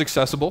 Jesus was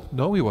accessible.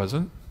 No, he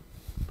wasn't.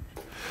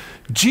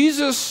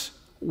 Jesus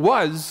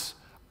was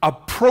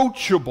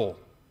approachable,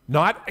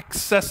 not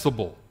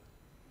accessible.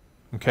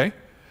 Okay?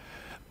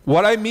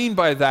 What I mean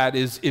by that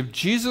is if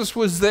Jesus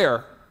was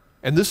there,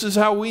 and this is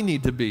how we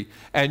need to be,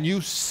 and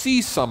you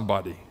see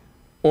somebody,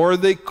 or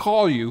they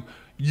call you,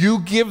 you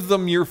give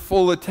them your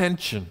full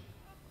attention.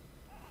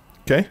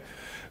 Okay?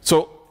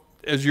 So,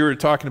 as you were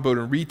talking about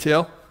in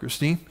retail,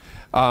 Christine,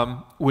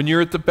 when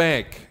you're at the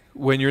bank,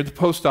 when you're at the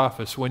post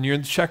office, when you're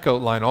in the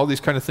checkout line, all these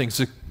kind of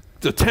things,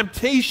 the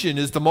temptation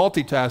is to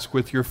multitask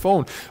with your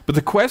phone. But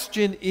the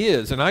question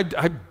is, and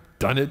I've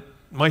done it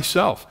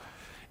myself,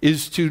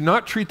 is to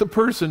not treat the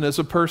person as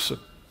a person.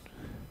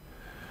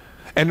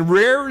 And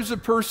rare is a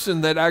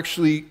person that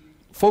actually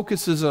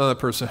focuses on a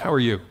person. How are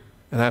you?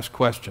 And asks a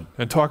question.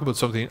 And talk about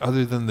something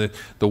other than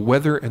the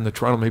weather and the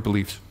Toronto Maple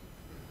Leafs.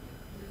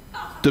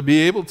 To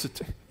be able to,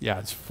 yeah,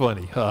 it's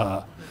funny.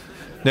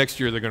 Next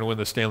year they're going to win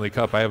the Stanley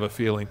Cup, I have a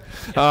feeling.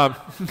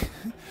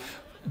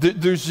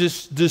 There's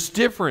this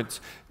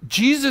difference.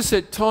 Jesus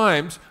at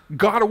times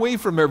got away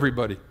from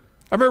everybody.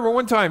 I remember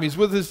one time he's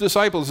with his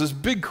disciples, this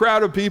big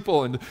crowd of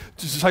people, and the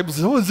disciples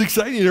say, oh, it's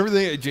exciting and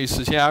everything. And Jesus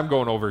says, yeah, I'm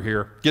going over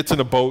here. Gets in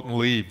a boat and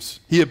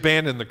leaves. He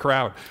abandoned the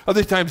crowd.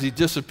 Other times he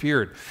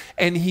disappeared.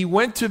 And he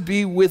went to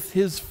be with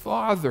his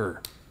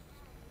Father.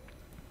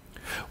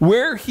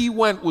 Where he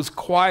went was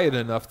quiet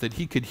enough that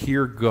he could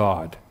hear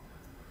God.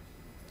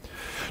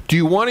 Do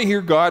you want to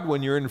hear God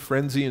when you're in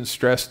frenzy and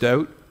stressed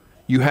out?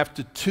 You have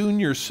to tune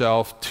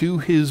yourself to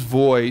his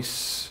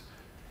voice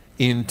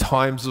in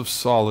times of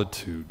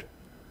solitude.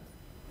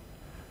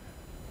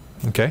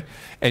 Okay?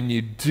 And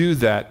you do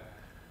that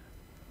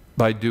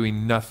by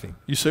doing nothing.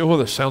 You say, oh,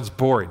 this sounds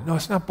boring. No,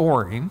 it's not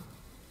boring.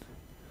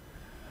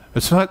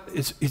 It's not,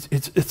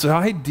 it's the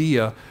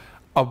idea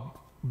of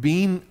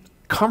being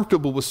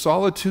comfortable with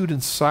solitude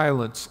and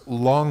silence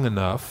long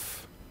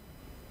enough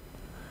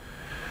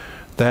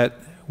that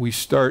we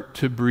start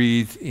to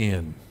breathe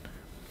in.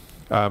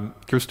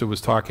 Krista was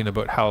talking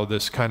about how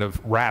this kind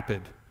of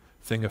rapid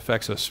thing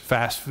affects us.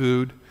 Fast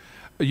food.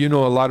 You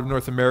know, a lot of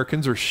North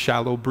Americans are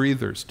shallow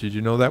breathers. Did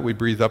you know that? We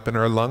breathe up in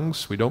our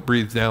lungs. We don't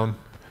breathe down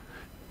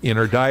in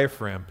our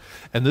diaphragm.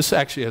 And this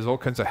actually has all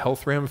kinds of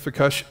health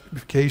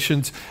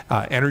ramifications,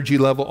 energy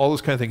level, all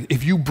those kind of things.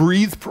 If you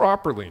breathe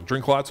properly and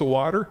drink lots of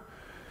water,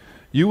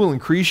 you will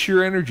increase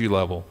your energy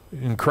level.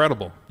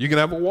 Incredible. You can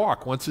have a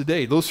walk once a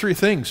day. Those three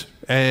things.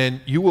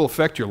 And you will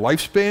affect your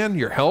lifespan,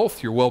 your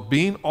health, your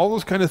well-being, all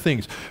those kind of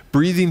things.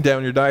 Breathing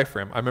down your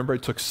diaphragm. I remember I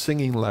took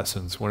singing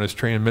lessons when I was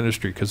training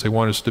ministry because they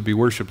want us to be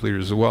worship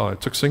leaders as well. I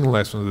took singing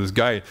lessons with this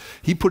guy.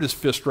 He put his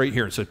fist right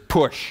here and said,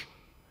 push.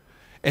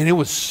 And it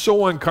was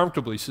so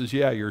uncomfortable. He says,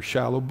 yeah, you're a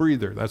shallow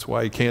breather. That's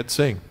why you can't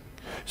sing.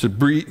 He said,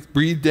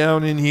 breathe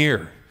down in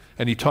here.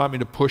 And he taught me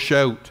to push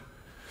out.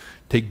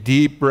 Take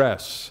deep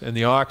breaths, and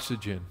the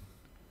oxygen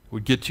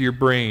would get to your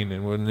brain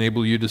and would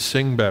enable you to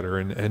sing better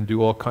and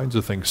do all kinds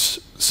of things.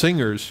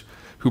 Singers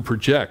who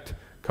project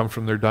come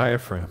from their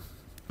diaphragm.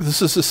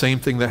 This is the same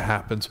thing that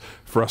happens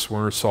for us when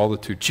we're in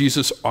solitude.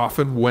 Jesus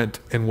often went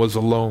and was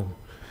alone.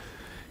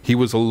 He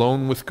was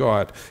alone with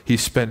God. He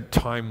spent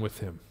time with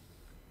him.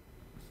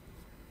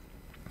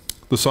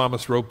 The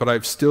psalmist wrote, but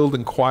I've stilled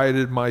and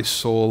quieted my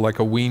soul like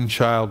a weaned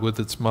child with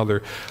its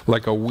mother,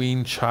 like a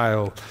weaned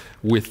child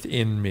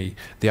within me.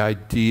 The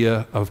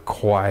idea of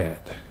quiet.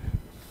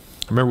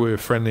 I remember we had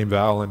a friend named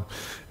Val,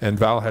 and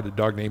Val had a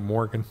dog named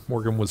Morgan.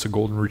 Morgan was a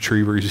golden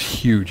retriever. He was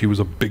huge. He was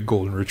a big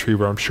golden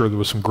retriever. I'm sure there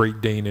was some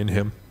Great Dane in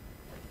him.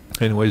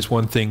 Anyways,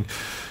 one thing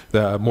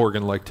that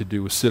Morgan liked to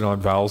do was sit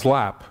on Val's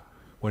lap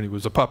when he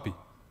was a puppy.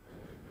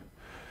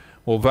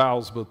 Well,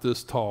 Val's about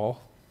this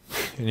tall,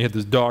 and he had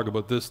this dog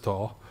about this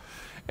tall.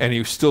 And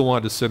he still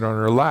wanted to sit on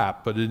her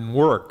lap, but it didn't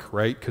work,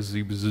 right? Because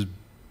he was as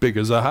big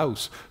as a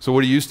house. So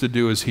what he used to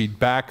do is he'd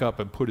back up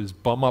and put his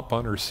bum up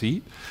on her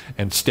seat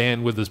and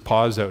stand with his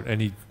paws out,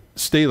 and he'd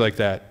stay like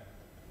that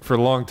for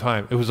a long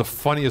time. It was the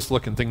funniest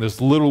looking thing.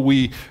 This little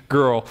wee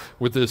girl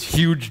with this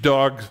huge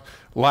dog's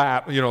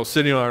lap, you know,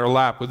 sitting on her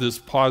lap with his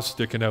paws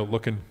sticking out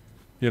looking,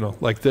 you know,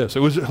 like this. It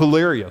was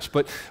hilarious,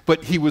 but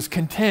he was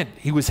content.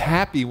 He was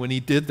happy when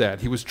he did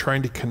that. He was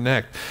trying to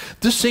connect.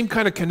 This same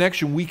kind of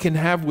connection we can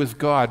have with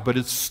God, but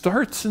it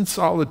starts in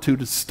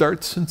solitude. It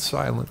starts in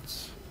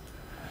silence.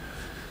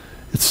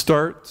 It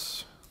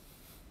starts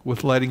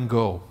with letting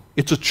go.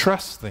 It's a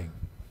trust thing.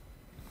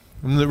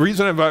 And the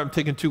reason I'm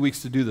taking 2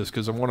 weeks to do this,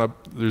 because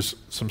there's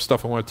some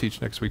stuff I want to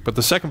teach next week. But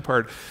the second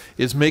part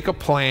is make a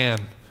plan.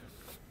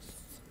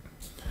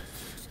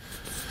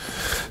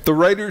 The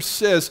writer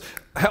says,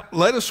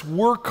 let us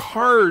work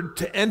hard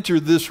to enter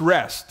this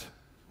rest.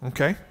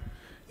 Okay?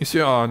 You say,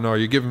 oh no,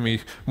 you're giving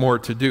me more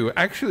to do.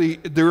 Actually,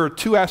 there are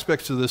two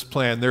aspects to this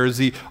plan. There is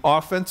the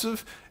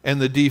offensive and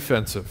the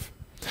defensive.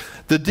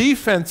 The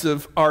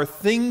defensive are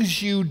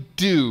things you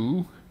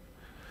do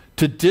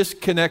to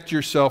disconnect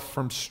yourself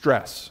from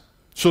stress.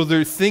 So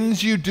there are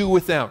things you do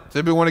without. Does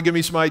anybody want to give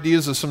me some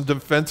ideas of some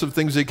defensive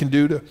things they can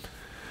do to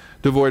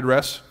avoid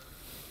rest?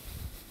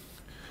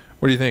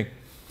 What do you think?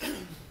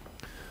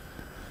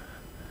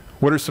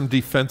 What are some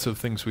defensive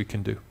things we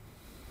can do?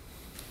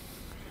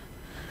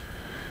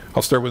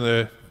 I'll start with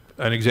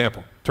an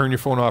example. Turn your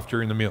phone off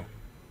during the meal.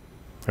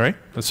 All right?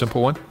 A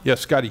simple one.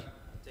 Yes, Scotty.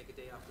 Take a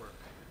day off work.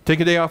 Take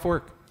a day off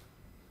work.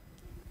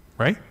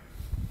 Right?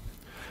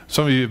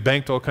 Some of you have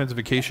banked all kinds of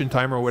vacation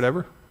time or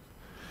whatever.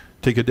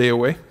 Take a day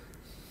away.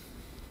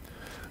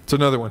 It's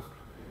another one.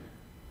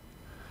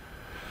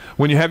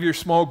 When you have your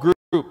small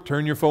group,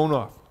 turn your phone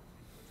off.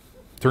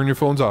 Turn your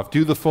phones off.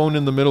 Do the phone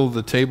in the middle of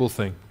the table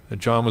thing that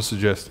John was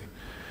suggesting.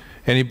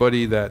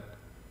 Anybody that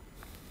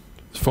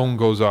his phone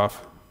goes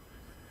off,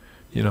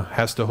 you know,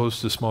 has to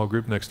host a small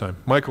group next time.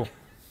 Michael.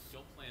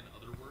 Don't plan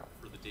other work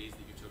for the days that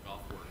you took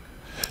off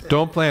work.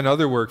 Don't plan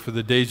other work for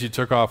the days you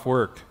took off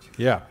work.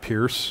 Yeah,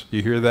 Pierce,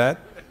 you hear that?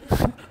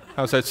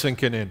 How's that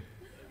sinking in?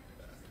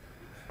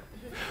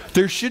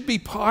 There should be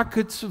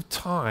pockets of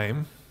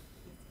time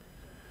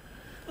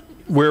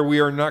where we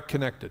are not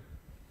connected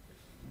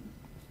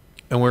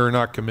and where we're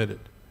not committed.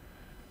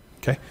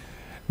 Okay?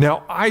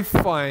 Now, I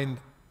find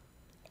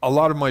a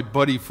lot of my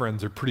buddy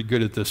friends are pretty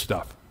good at this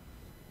stuff.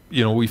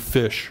 You know, we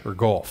fish or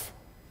golf,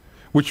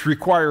 which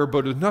require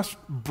about enough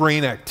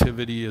brain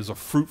activity as a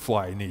fruit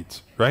fly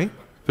needs, right?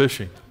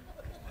 Fishing.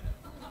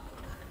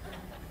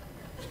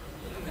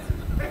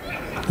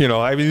 You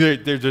know, I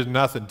mean, there's just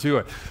nothing to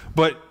it.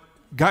 But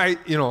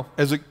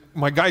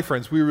my guy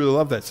friends, we really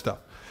love that stuff.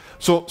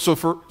 So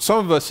for some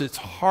of us, it's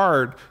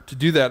hard to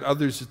do that.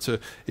 Others,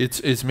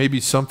 it's maybe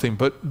something.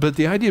 But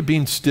the idea of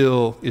being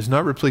still is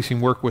not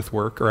replacing work with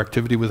work or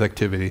activity with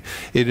activity.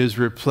 It is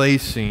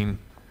replacing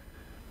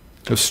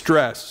the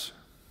stress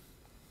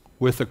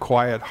with a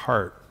quiet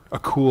heart, a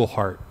cool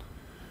heart.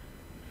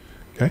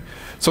 Okay?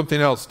 Something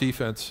else,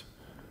 defense.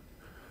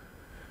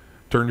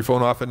 Turn your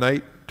phone off at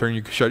night.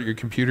 Shut your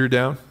computer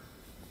down.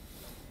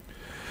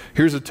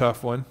 Here's a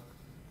tough one.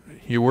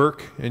 You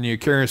work and you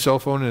carry a cell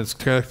phone and it's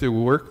connected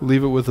with work,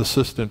 leave it with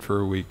assistant for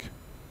a week.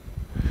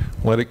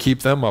 Let it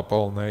keep them up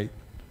all night.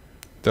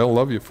 They'll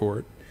love you for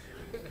it.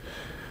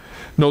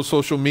 No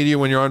social media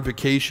when you're on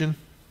vacation.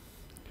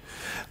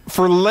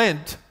 For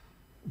Lent,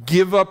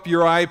 give up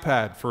your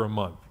iPad for a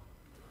month.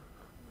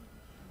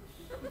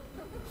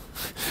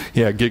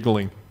 Yeah,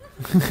 giggling.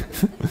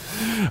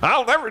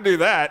 I'll never do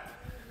that.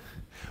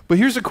 But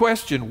here's a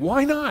question.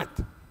 Why not?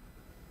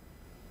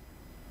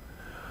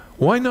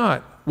 Why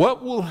not?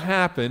 What will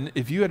happen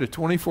if you had a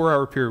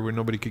 24-hour period where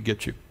nobody could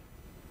get you?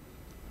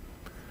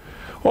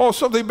 Oh,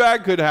 something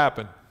bad could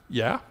happen.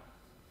 Yeah.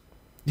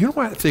 You know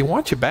what? If they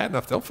want you bad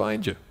enough, they'll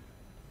find you.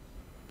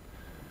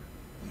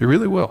 They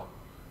really will.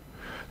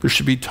 There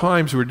should be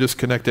times we're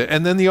disconnected.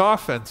 And then the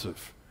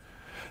offensive.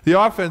 The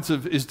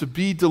offensive is to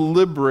be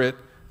deliberate.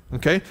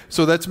 Okay?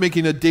 So that's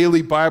making a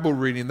daily Bible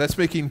reading. That's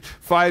making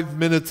 5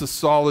 minutes of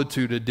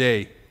solitude a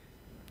day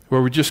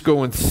where we just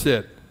go and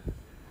sit.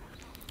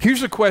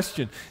 Here's a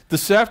question.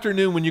 This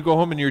afternoon when you go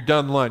home and you're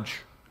done lunch,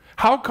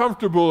 how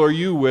comfortable are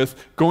you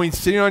with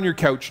sitting on your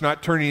couch,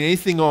 not turning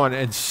anything on,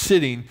 and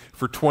sitting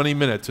for 20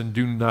 minutes and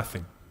do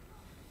nothing?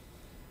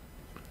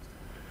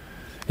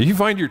 If you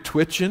find you're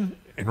twitching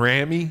and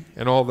rammy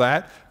and all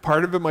that,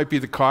 part of it might be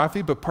the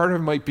coffee, but part of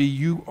it might be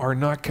you are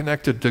not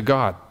connected to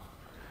God.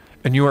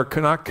 And you are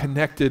not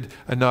connected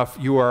enough.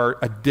 You are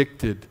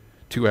addicted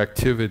to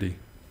activity.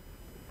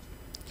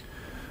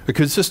 A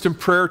consistent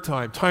prayer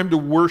time to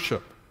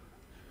worship,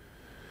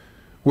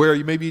 where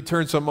maybe you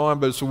turn something on,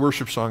 but it's a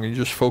worship song and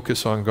you just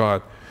focus on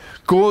God.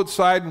 Go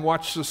outside and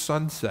watch the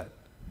sunset.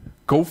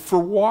 Go for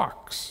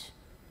walks.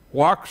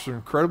 Walks are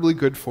incredibly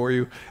good for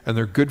you, and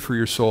they're good for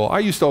your soul. I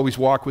used to always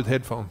walk with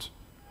headphones.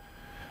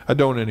 I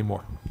don't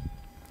anymore.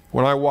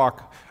 When I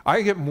walk,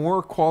 I get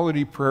more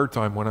quality prayer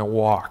time when I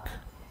walk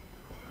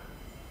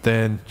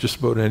than just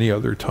about any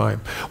other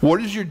time.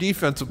 What is your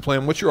defensive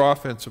plan? What's your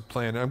offensive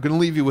plan? I'm going to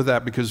leave you with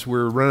that because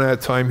we're running out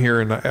of time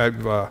here,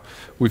 and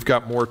we've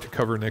got more to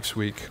cover next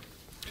week.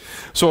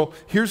 So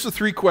here's the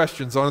 3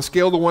 questions. On a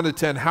scale of 1 to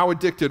 10, how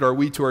addicted are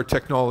we to our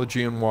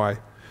technology and why?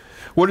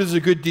 What is a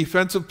good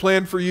defensive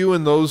plan for you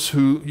and those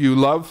who you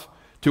love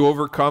to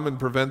overcome and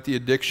prevent the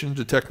addiction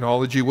to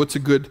technology? What's a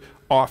good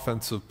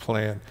offensive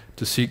plan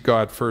to seek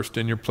God first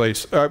in your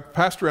place?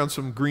 Passed around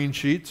some green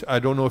sheets. I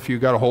don't know if you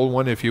got a hold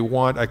one. If you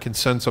want, I can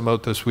send some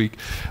out this week.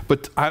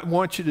 But I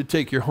want you to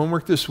take your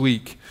homework this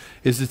week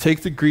is to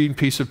take the green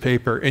piece of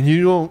paper, and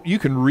you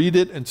can read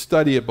it and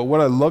study it, but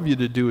what I love you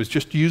to do is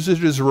just use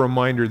it as a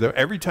reminder that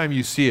every time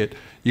you see it,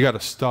 you got to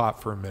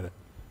stop for a minute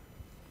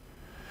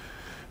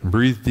and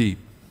breathe deep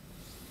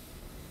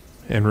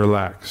and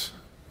relax.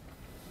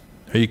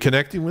 Are you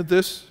connecting with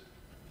this?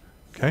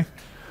 Okay?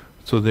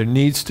 So there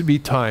needs to be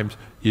times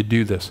you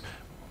do this.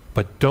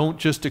 But don't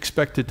just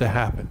expect it to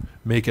happen.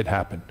 Make it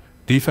happen.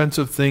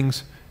 Defensive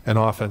things and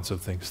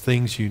offensive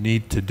things you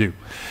need to do.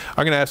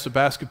 I'm going to ask the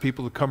basket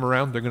people to come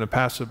around. They're going to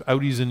pass the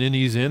outies and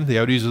innies in. The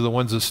outies are the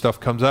ones that stuff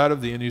comes out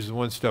of. The innies are the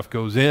ones stuff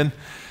goes in.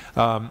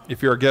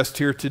 If you're a guest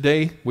here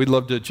today, we'd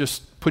love to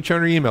just put you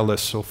on our email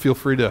list. So feel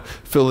free to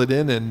fill it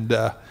in,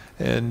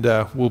 and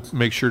we'll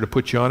make sure to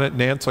put you on it.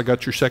 Nance, I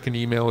got your second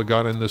email I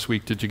got in this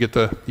week. Did you get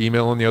the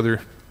email on the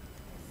other,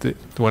 the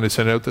one I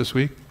sent out this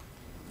week?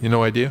 You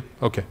no idea?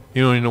 Okay.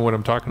 You don't even know what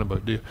I'm talking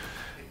about, do you?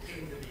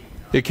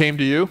 It came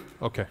to you?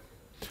 Okay.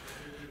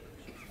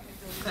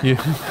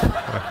 Yeah.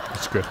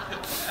 That's good.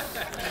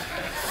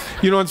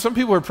 You know, and some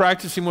people are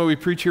practicing what we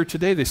preach here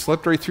today. They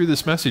slept right through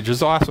this message.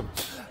 It's awesome.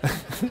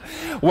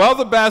 While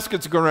the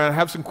baskets are going around, I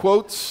have some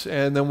quotes,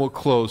 and then we'll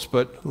close.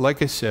 But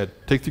like I said,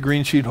 take the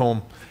green sheet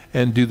home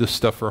and do this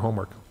stuff for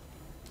homework.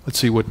 Let's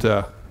see what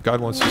God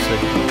wants to say.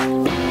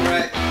 All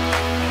right.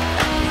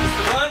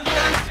 Mr. One,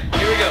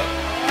 here we go.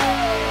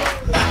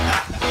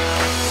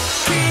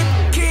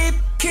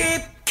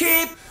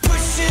 Keep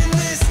pushing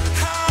this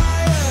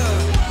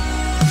higher.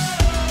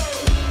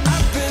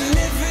 I've been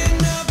living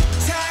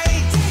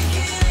uptight,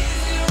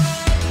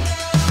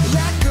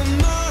 like a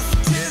moth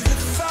to the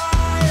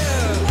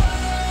fire,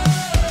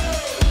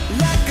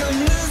 like I'm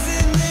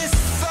losing this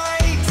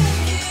fight.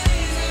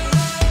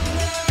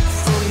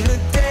 From the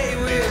day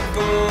we're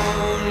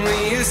born, we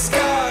are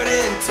scarred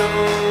and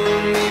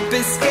torn. We've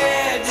been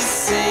scared to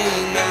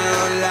sing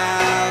out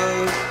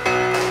loud,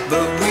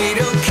 but we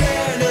don't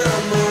care no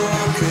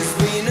more, 'cause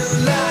we know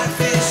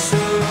life is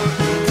short.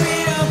 We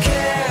don't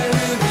care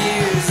who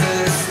views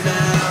us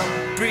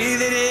now.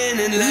 Breathe it in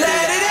and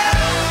let it out.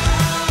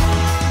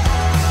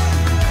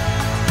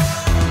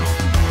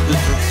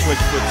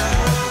 Switch foots.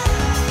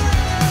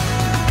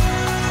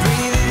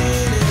 Breathe it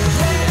in and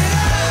let it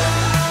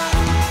out.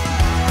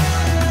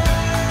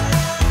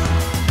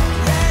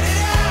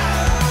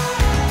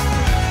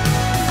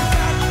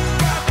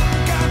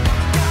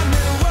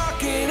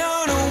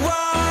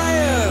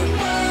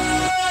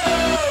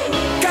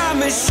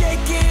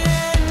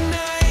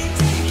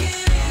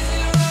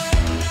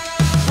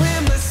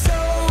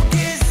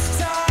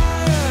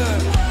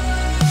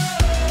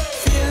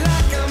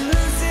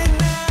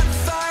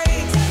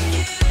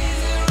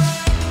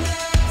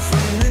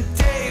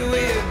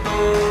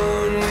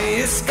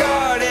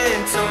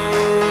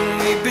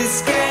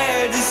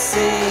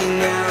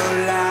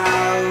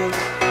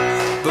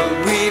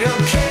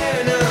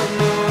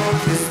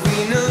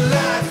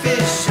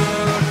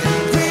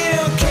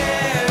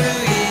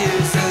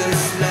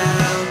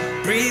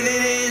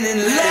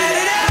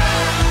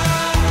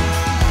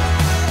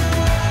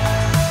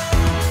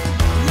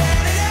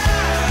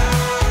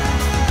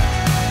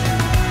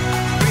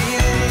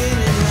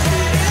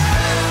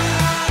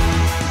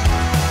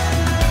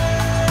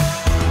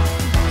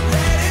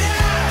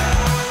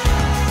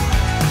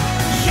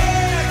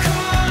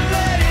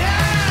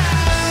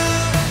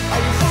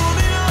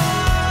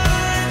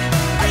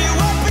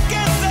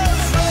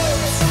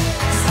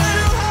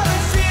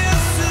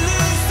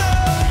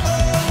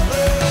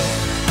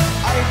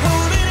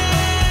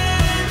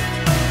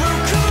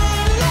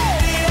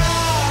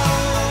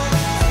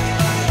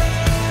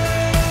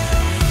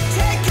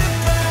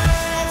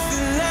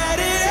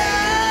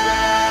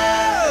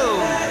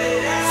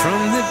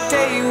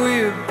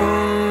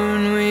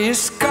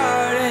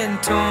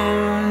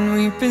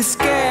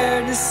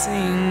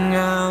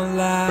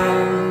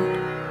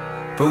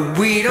 But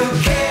we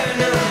don't care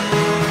no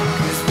more,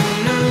 'cause we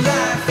know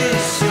life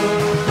is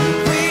short.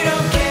 We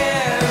don't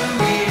care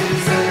who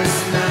hears us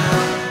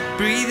now.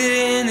 Breathe it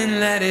in and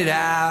let it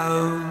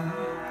out.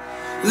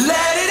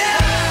 Let it out.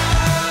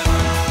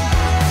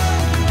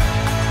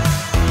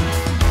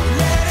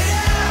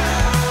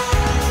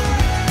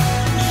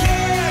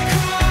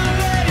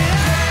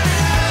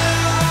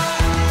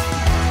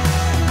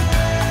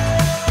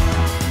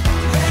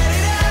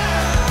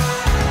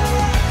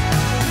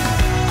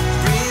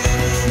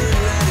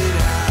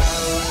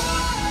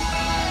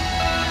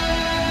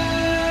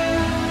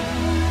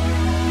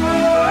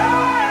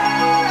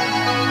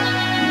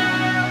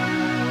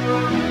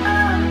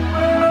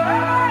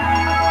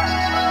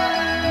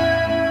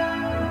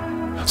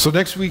 So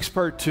next week's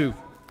part 2,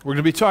 we're going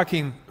to be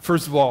talking,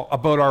 first of all,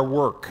 about our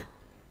work.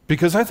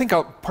 Because I think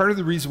part of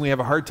the reason we have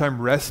a hard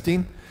time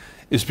resting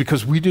is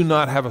because we do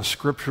not have a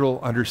scriptural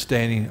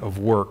understanding of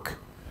work.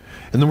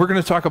 And then we're going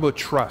to talk about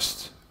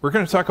trust. We're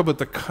going to talk about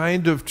the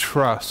kind of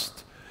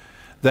trust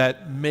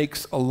that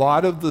makes a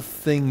lot of the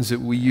things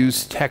that we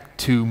use tech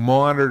to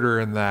monitor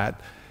and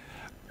that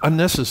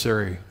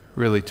unnecessary,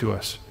 really, to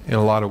us in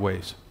a lot of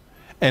ways.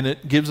 And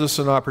it gives us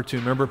an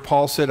opportunity. Remember,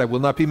 Paul said, I will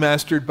not be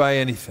mastered by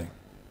anything.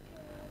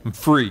 I'm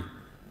free.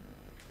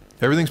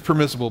 Everything's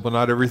permissible, but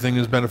not everything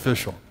is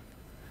beneficial,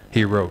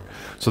 he wrote.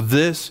 So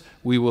this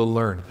we will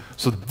learn.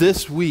 So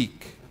this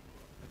week,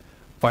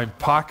 find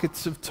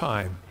pockets of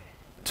time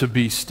to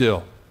be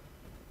still.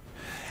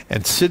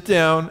 And sit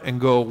down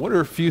and go, what are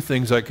a few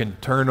things I can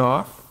turn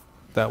off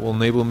that will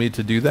enable me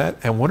to do that?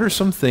 And what are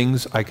some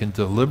things I can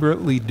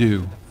deliberately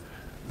do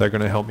that are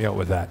going to help me out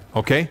with that?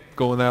 Okay?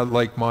 Go in that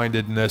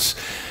like-mindedness.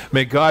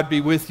 May God be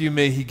with you.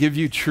 May he give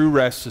you true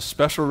rest, a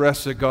special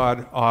rest that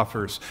God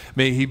offers.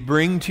 May he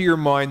bring to your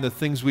mind the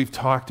things we've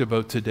talked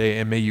about today,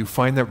 and may you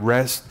find that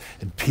rest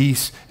and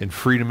peace and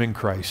freedom in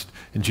Christ.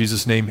 In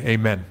Jesus' name,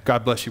 amen.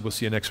 God bless you. We'll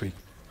see you next week.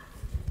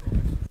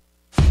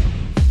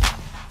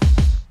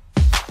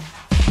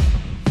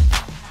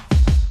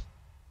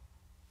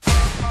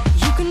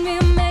 You can be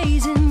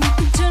amazing. You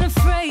can turn a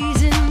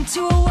phrase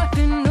into a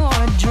weapon or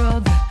a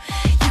drug.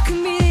 You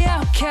can be the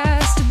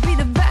outcast to be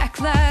the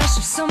backlash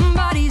of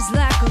somebody's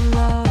lack of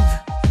love.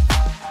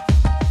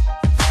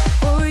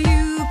 Or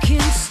you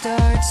can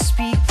start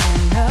speaking